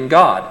of the living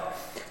God?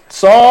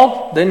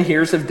 Saul then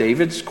hears of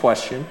David's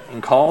question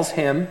and calls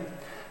him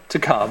to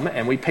come,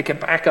 and we pick it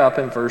back up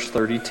in verse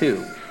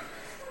 32.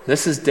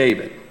 This is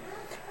David.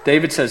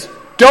 David says,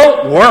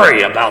 don't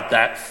worry about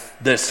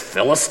this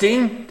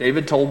Philistine.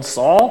 David told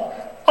Saul,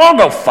 I'll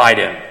go fight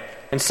him.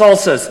 And Saul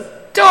says,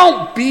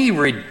 don't be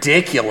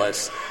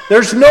ridiculous.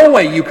 There's no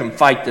way you can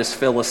fight this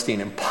Philistine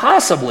and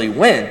possibly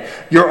win.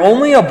 You're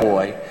only a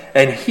boy,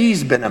 and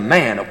he's been a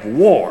man of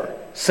war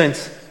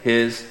since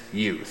his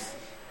youth.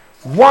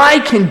 Why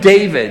can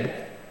David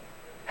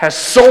have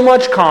so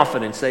much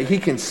confidence that he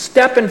can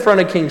step in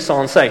front of King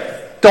Saul and say,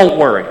 don't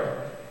worry?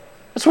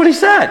 That's what he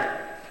said.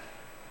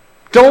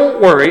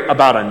 Don't worry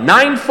about a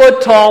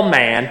 9-foot-tall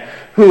man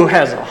who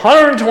has a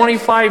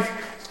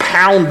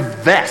 125-pound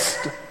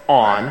vest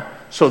on.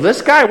 So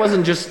this guy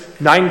wasn't just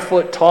 9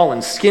 foot tall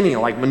and skinny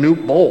like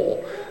Manute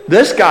Bol.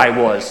 This guy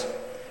was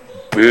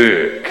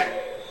big,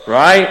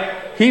 right?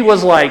 He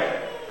was like,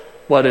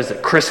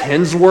 Chris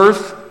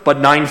Hemsworth, but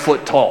 9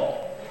 foot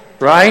tall,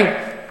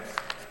 right?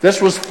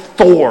 This was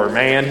Thor,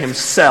 man,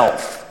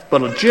 himself,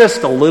 but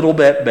just a little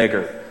bit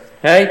bigger,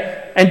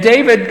 okay? And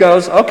David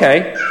goes,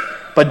 okay,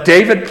 but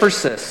David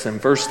persists in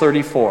verse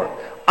 34.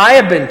 I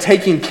have been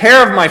taking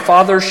care of my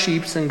father's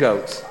sheep and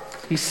goats.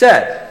 He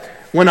said,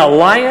 when a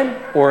lion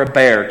or a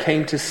bear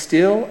came to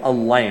steal a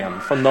lamb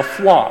from the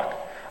flock,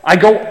 I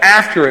go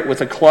after it with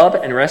a club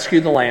and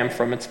rescue the lamb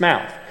from its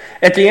mouth.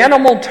 If the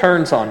animal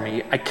turns on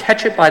me, I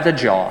catch it by the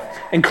jaw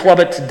and club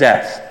it to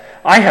death.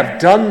 I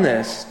have done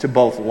this to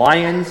both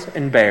lions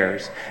and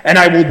bears, and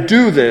I will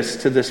do this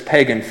to this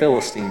pagan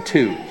Philistine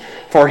too,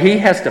 for he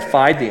has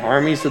defied the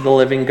armies of the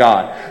living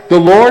God. The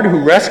Lord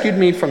who rescued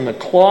me from the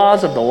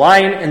claws of the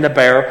lion and the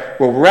bear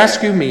will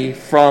rescue me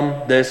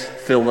from this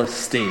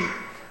Philistine.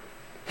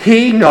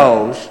 He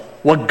knows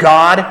what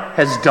God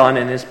has done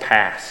in his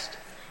past.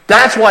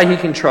 That's why he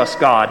can trust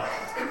God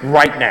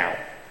right now.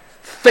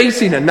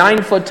 Facing a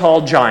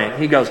 9-foot-tall giant,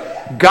 he goes,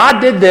 God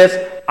did this,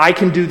 I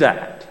can do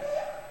that.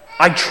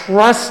 I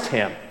trust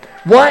him.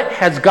 What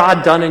has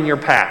God done in your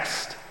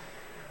past?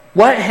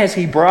 What has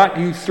he brought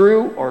you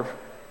through or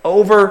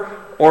over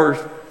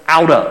or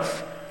out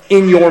of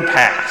in your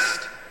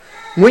past?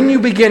 When you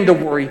begin to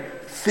worry,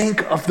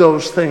 think of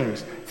those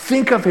things.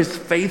 Think of his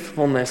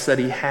faithfulness that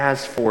he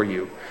has for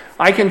you.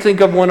 I can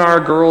think of when our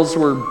girls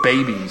were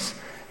babies,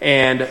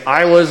 and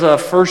I was a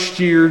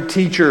first-year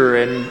teacher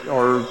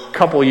or a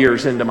couple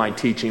years into my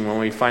teaching when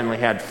we finally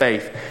had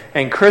faith.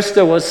 And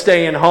Krista was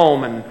staying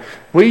home, and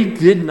we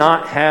did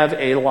not have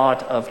a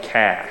lot of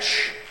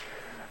cash.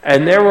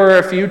 And there were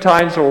a few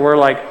times where we're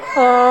like,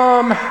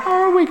 how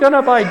are we going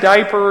to buy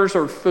diapers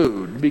or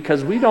food?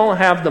 Because we don't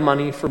have the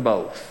money for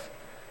both.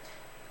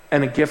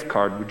 And a gift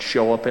card would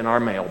show up in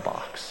our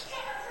mailbox.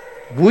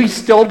 We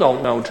still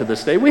don't know to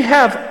this day. We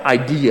have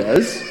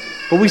ideas,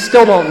 but we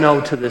still don't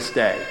know to this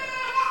day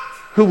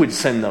who would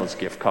send those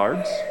gift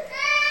cards.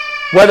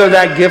 Whether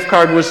that gift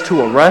card was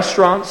to a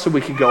restaurant so we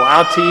could go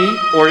out to eat,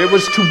 or it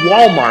was to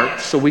Walmart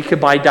so we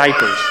could buy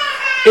diapers.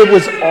 It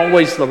was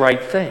always the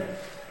right thing.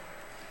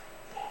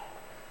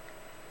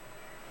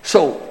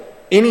 So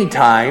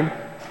anytime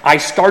I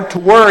start to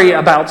worry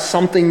about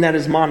something that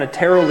is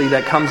monetarily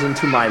that comes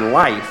into my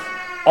life,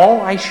 all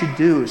I should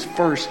do is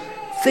first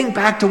think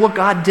back to what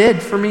God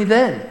did for me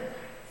then.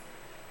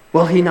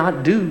 Will he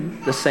not do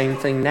the same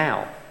thing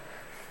now?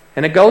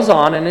 And it goes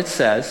on and it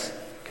says,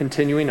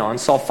 continuing on,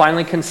 Saul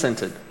finally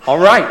consented. All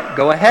right,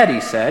 go ahead, he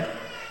said,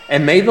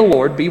 and may the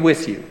Lord be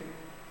with you.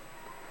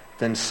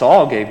 Then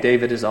Saul gave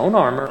David his own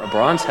armor, a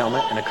bronze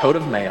helmet, and a coat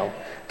of mail.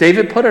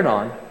 David put it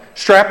on,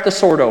 strapped the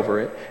sword over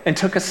it, and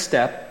took a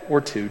step or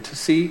two to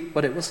see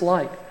what it was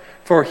like.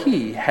 For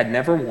he had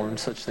never worn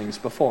such things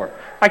before.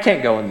 I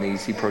can't go in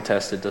these, he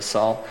protested to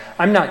Saul.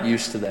 I'm not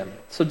used to them.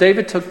 So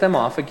David took them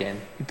off again.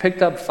 He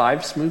picked up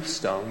 5 smooth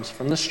stones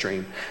from the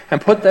stream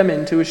and put them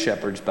into his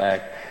shepherd's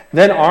bag.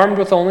 Then, armed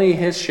with only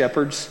his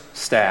shepherd's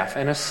staff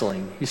and a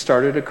sling, he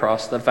started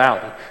across the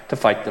valley to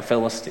fight the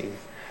Philistine.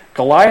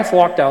 Goliath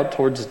walked out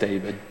towards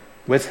David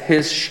with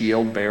his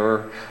shield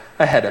bearer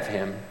ahead of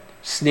him,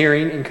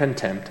 sneering in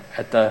contempt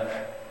at the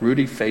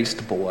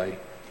ruddy-faced boy.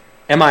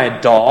 Am I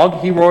a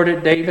dog, he roared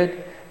at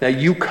David, that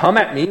you come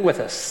at me with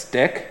a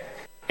stick?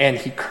 And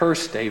he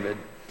cursed David.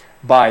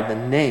 by the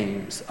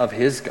names of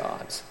his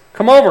gods.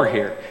 Come over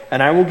here,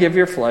 and I will give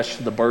your flesh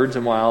to the birds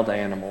and wild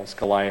animals,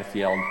 Goliath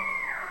yelled.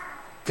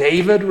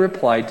 David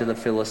replied to the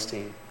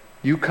Philistine,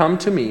 you come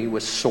to me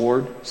with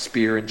sword,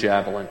 spear, and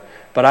javelin,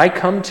 but I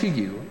come to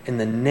you in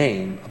the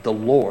name of the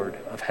Lord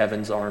of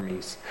heaven's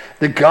armies,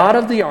 the God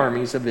of the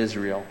armies of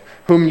Israel,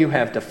 whom you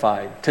have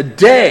defied.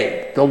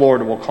 Today the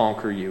Lord will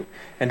conquer you,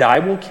 and I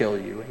will kill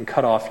you and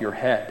cut off your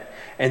head.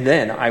 And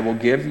then I will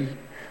give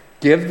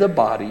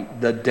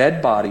the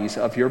dead bodies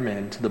of your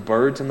men to the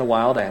birds and the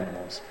wild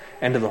animals,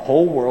 and the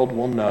whole world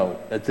will know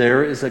that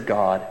there is a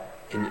God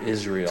in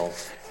Israel.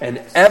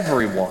 And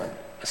everyone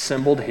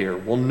assembled here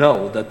will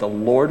know that the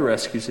Lord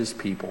rescues his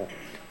people,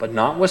 but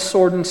not with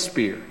sword and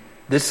spear.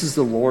 This is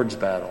the Lord's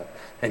battle,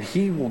 and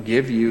he will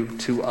give you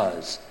to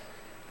us.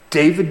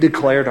 David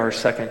declared our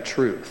second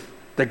truth,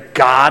 that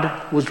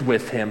God was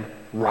with him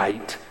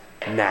right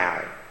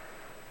now.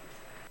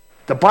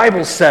 The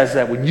Bible says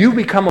that when you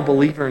become a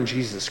believer in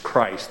Jesus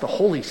Christ, the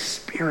Holy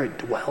Spirit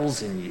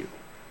dwells in you.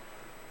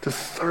 The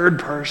third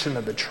person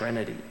of the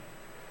Trinity.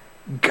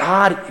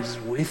 God is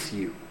with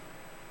you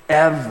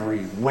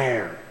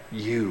everywhere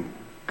you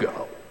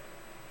go.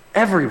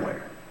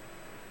 Everywhere.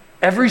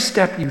 Every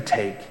step you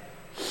take,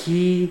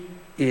 he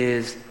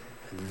is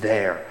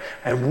there.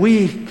 And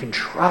we can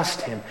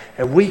trust him,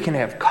 and we can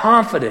have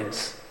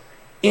confidence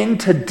in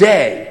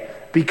today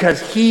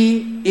because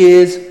he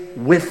is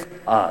with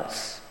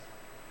us.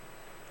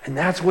 And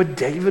that's what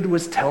David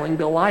was telling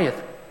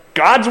Goliath.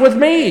 God's with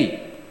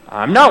me.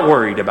 I'm not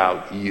worried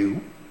about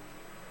you.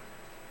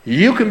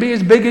 You can be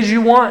as big as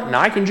you want, and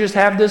I can just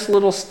have this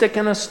little stick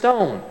and a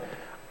stone.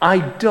 I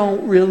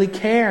don't really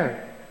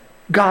care.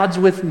 God's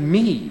with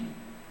me.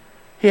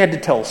 He had to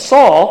tell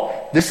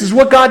Saul, this is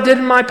what God did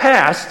in my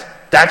past.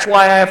 That's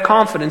why I have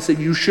confidence that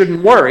you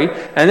shouldn't worry.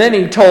 And then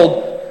he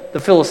told the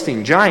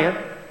Philistine giant,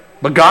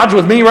 but God's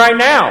with me right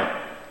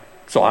now,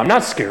 so I'm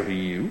not scared of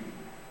you.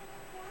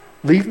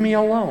 Leave me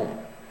alone.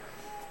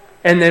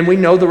 And then we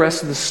know the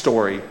rest of the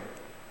story,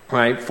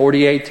 right?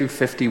 48 through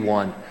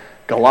 51.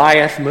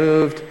 Goliath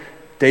moved.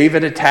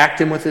 David attacked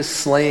him with his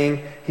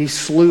sling. He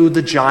slew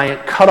the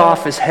giant, cut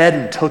off his head,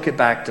 and took it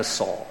back to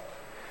Saul.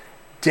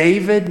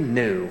 David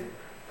knew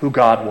who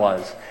God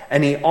was.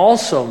 And he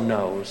also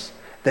knows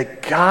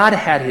that God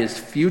had his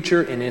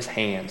future in his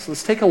hands.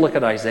 Let's take a look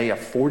at Isaiah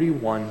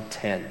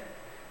 41:10.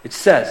 It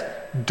says,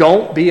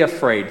 don't be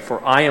afraid,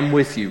 for I am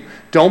with you.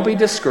 Don't be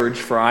discouraged,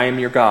 for I am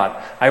your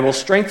God. I will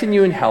strengthen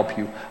you and help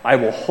you. I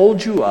will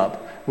hold you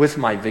up with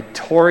my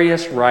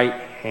victorious right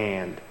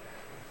hand.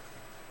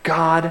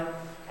 God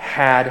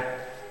had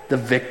the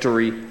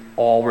victory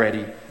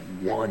already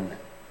won.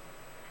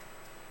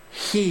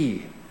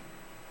 He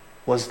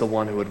was the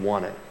one who had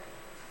won it.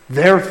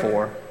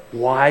 Therefore,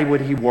 why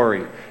would he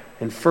worry?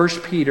 In 1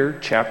 Peter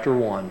chapter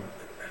 1,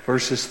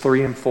 verses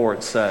 3 and 4,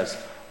 it says,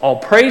 all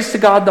praise to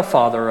God the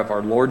Father of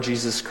our Lord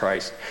Jesus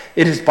Christ.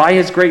 It is by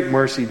his great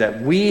mercy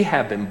that we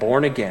have been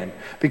born again,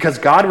 because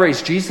God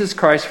raised Jesus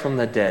Christ from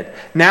the dead.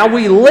 Now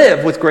we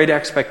live with great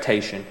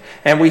expectation,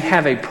 and we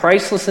have a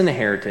priceless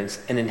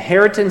inheritance, an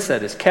inheritance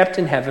that is kept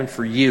in heaven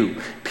for you,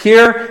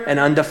 pure and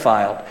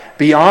undefiled,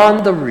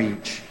 beyond the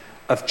reach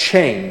of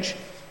change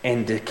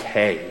and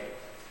decay.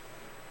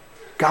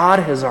 God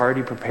has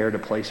already prepared a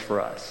place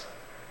for us.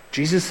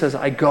 Jesus says,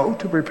 I go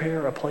to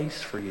prepare a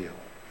place for you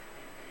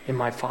in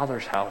my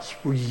Father's house,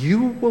 where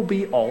you will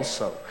be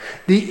also.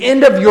 The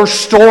end of your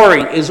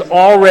story is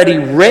already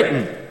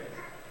written.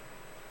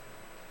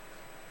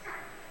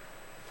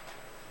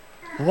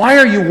 Why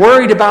are you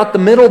worried about the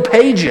middle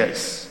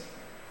pages?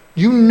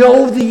 You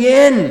know the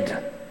end.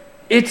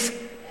 It's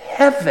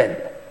heaven.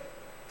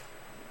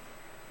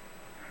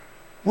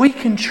 We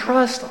can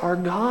trust our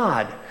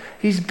God.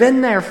 He's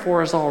been there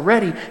for us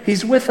already.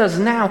 He's with us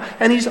now,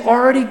 and he's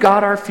already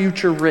got our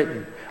future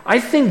written. I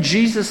think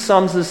Jesus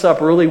sums this up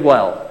really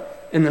well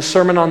in the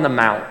Sermon on the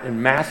Mount in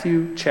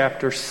Matthew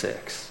chapter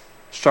 6,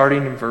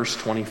 starting in verse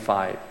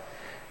 25.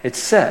 It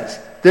says,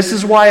 this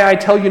is why I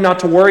tell you not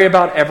to worry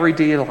about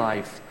everyday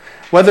life,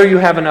 whether you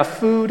have enough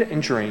food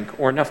and drink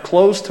or enough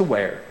clothes to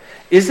wear.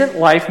 Isn't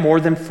life more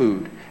than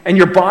food, and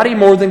your body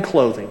more than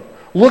clothing?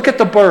 Look at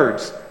the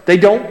birds. They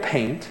don't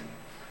plant,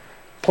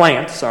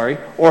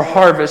 or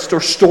harvest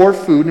or store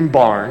food in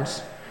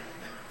barns,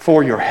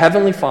 for your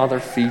heavenly Father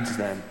feeds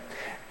them.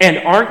 And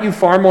aren't you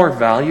far more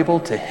valuable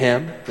to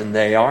him than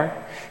they are?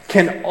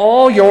 Can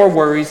all your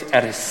worries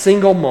add a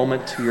single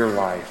moment to your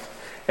life?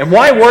 And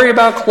why worry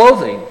about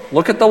clothing?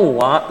 Look at the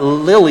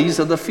lilies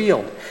of the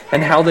field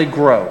and how they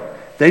grow.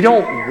 They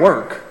don't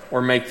work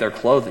or make their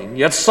clothing.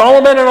 Yet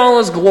Solomon in all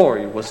his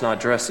glory was not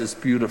dressed as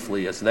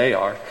beautifully as they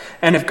are.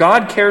 And if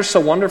God cares so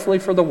wonderfully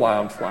for the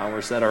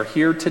wildflowers that are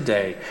here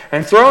today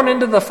and thrown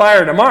into the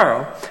fire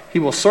tomorrow, he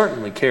will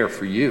certainly care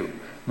for you.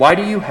 Why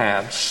do you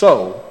have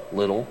so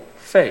little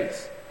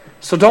faith?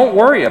 So don't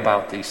worry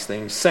about these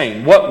things,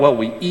 saying, what will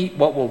we eat?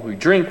 What will we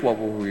drink? What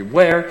will we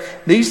wear?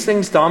 These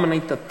things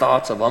dominate the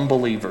thoughts of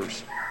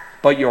unbelievers.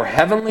 But your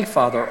heavenly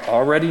Father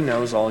already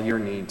knows all your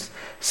needs.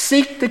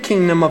 Seek the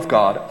kingdom of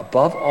God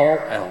above all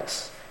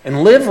else,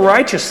 and live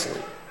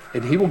righteously,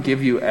 and he will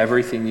give you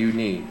everything you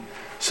need.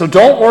 So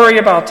don't worry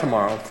about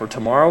tomorrow, for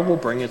tomorrow will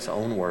bring its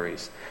own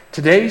worries.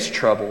 Today's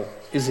trouble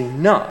is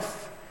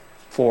enough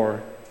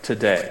for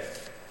today.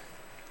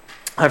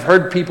 I've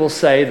heard people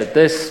say that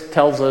this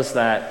tells us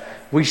that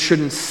we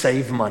shouldn't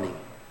save money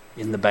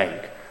in the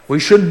bank. We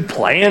shouldn't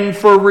plan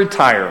for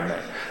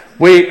retirement.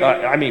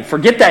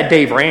 Forget that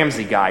Dave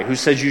Ramsey guy who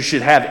says you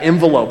should have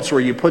envelopes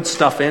where you put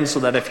stuff in so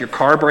that if your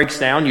car breaks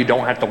down, you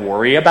don't have to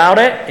worry about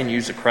it and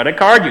use a credit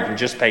card. You can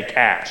just pay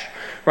cash.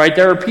 Right?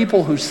 There are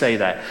people who say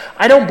that.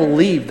 I don't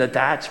believe that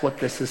that's what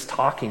this is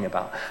talking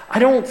about. I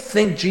don't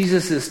think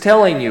Jesus is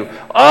telling you,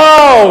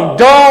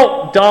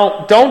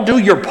 don't do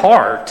your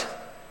part.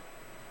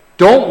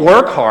 Don't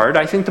work hard.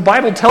 I think the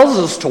Bible tells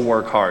us to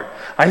work hard.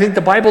 I think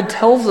the Bible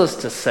tells us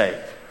to save.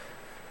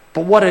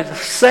 But what it's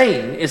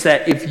saying is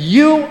that if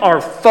you are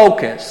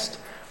focused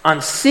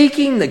on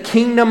seeking the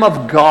kingdom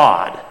of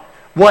God,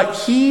 what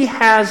He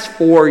has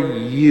for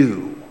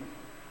you,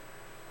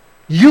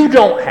 you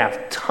don't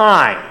have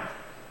time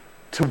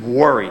to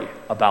worry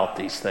about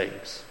these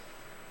things.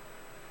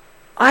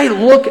 I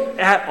look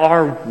at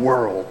our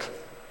world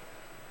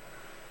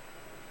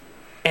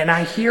and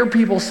I hear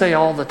people say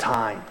all the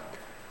time,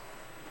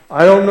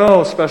 I don't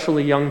know,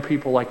 especially young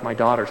people like my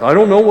daughters, I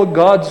don't know what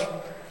God's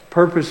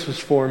purpose is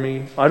for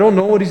me. I don't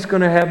know what He's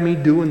going to have me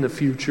do in the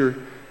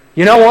future.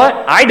 You know what?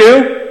 I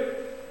do.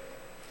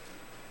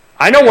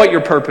 I know what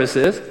your purpose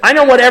is. I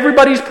know what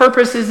everybody's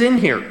purpose is in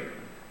here.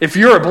 If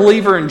you're a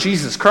believer in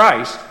Jesus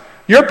Christ,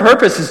 your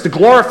purpose is to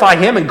glorify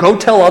Him and go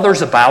tell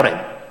others about Him.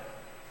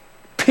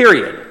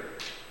 Period.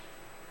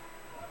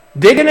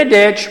 Digging a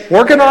ditch,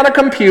 working on a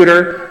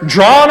computer,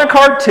 drawing a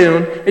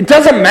cartoon, it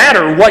doesn't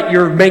matter what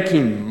you're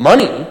making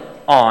money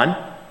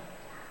on.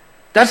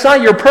 That's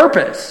not your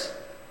purpose.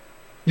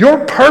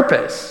 Your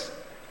purpose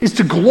is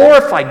to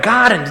glorify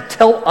God and to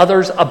tell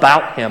others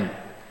about Him.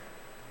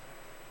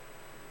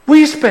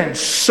 We spend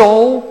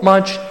so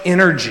much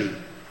energy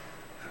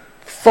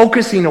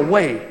focusing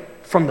away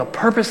from the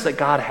purpose that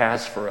God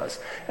has for us.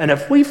 And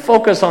if we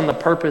focus on the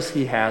purpose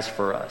He has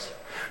for us,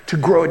 to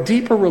grow a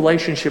deeper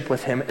relationship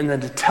with Him and then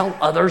to tell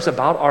others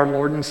about our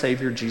Lord and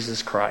Savior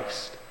Jesus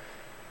Christ,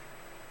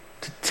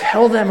 to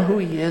tell them who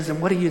He is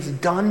and what He has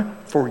done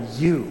for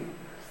you,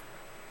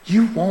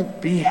 you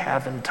won't be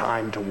having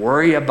time to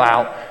worry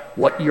about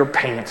what your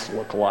pants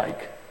look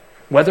like,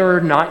 whether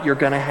or not you're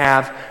going to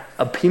have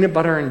a peanut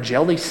butter and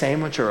jelly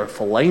sandwich or a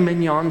filet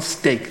mignon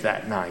steak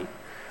that night.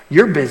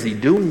 You're busy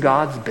doing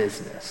God's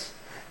business.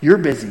 You're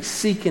busy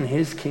seeking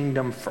His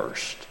kingdom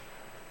first.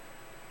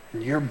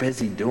 And you're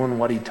busy doing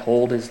what He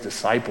told His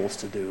disciples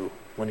to do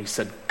when He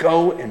said,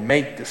 go and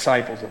make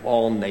disciples of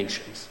all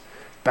nations,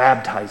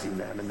 baptizing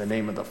them in the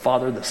name of the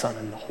Father, the Son,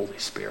 and the Holy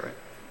Spirit.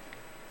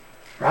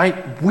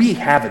 Right? We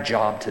have a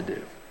job to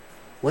do.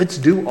 Let's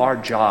do our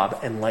job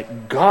and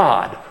let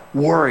God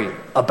worry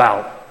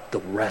about the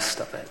rest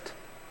of it.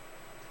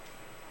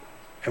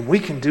 And we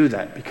can do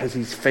that because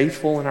He's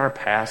faithful in our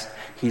past,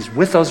 He's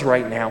with us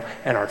right now,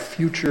 and our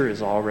future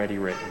is already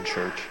written,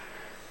 church.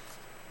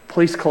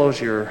 Please close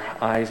your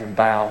eyes and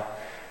bow.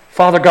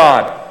 Father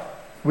God,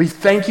 we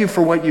thank You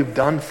for what You've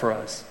done for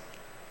us.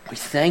 We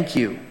thank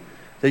You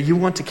that You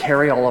want to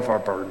carry all of our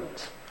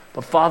burdens.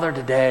 But Father,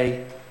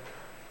 today,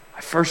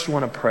 I first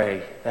want to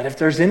pray that if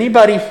there's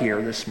anybody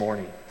here this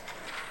morning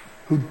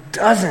who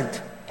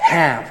doesn't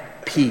have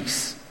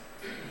peace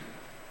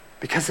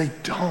because they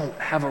don't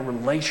have a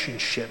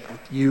relationship with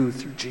You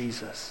through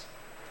Jesus,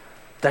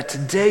 that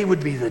today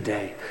would be the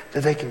day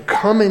that they can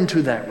come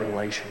into that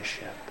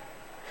relationship,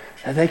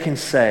 that they can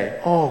say,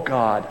 oh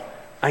God,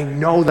 I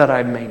know that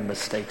I've made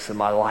mistakes in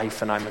my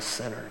life and I'm a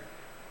sinner.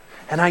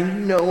 And I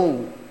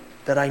know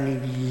that I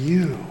need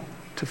You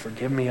to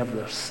forgive me of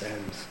those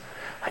sins.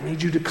 I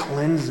need You to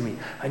cleanse me.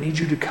 I need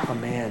You to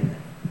come in.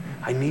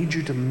 I need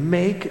You to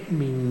make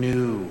me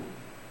new.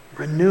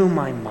 Renew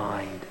my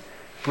mind.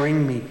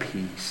 Bring me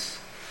peace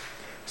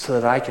so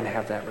that I can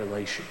have that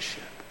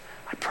relationship.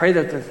 I pray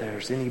that if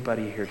there's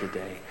anybody here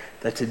today,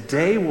 that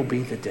today will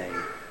be the day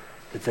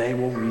that they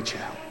will reach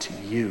out to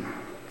You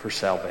for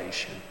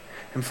salvation.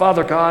 And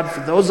Father God, for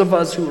those of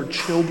us who are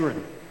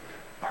children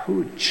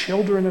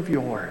of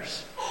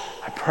Yours,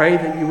 I pray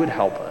that You would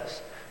help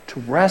us to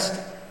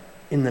rest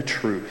in the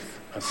truth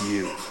of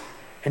You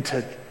and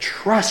to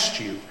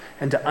trust You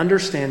and to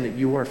understand that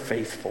You are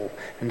faithful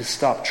and to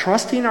stop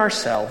trusting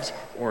ourselves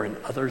or in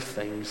other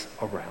things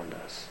around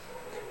us.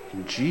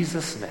 In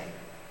Jesus' name,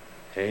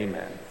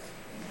 amen.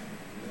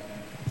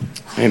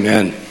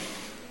 Amen.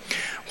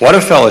 What a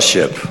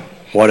fellowship.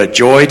 What a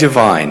joy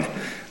divine,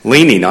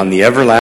 leaning on the everlasting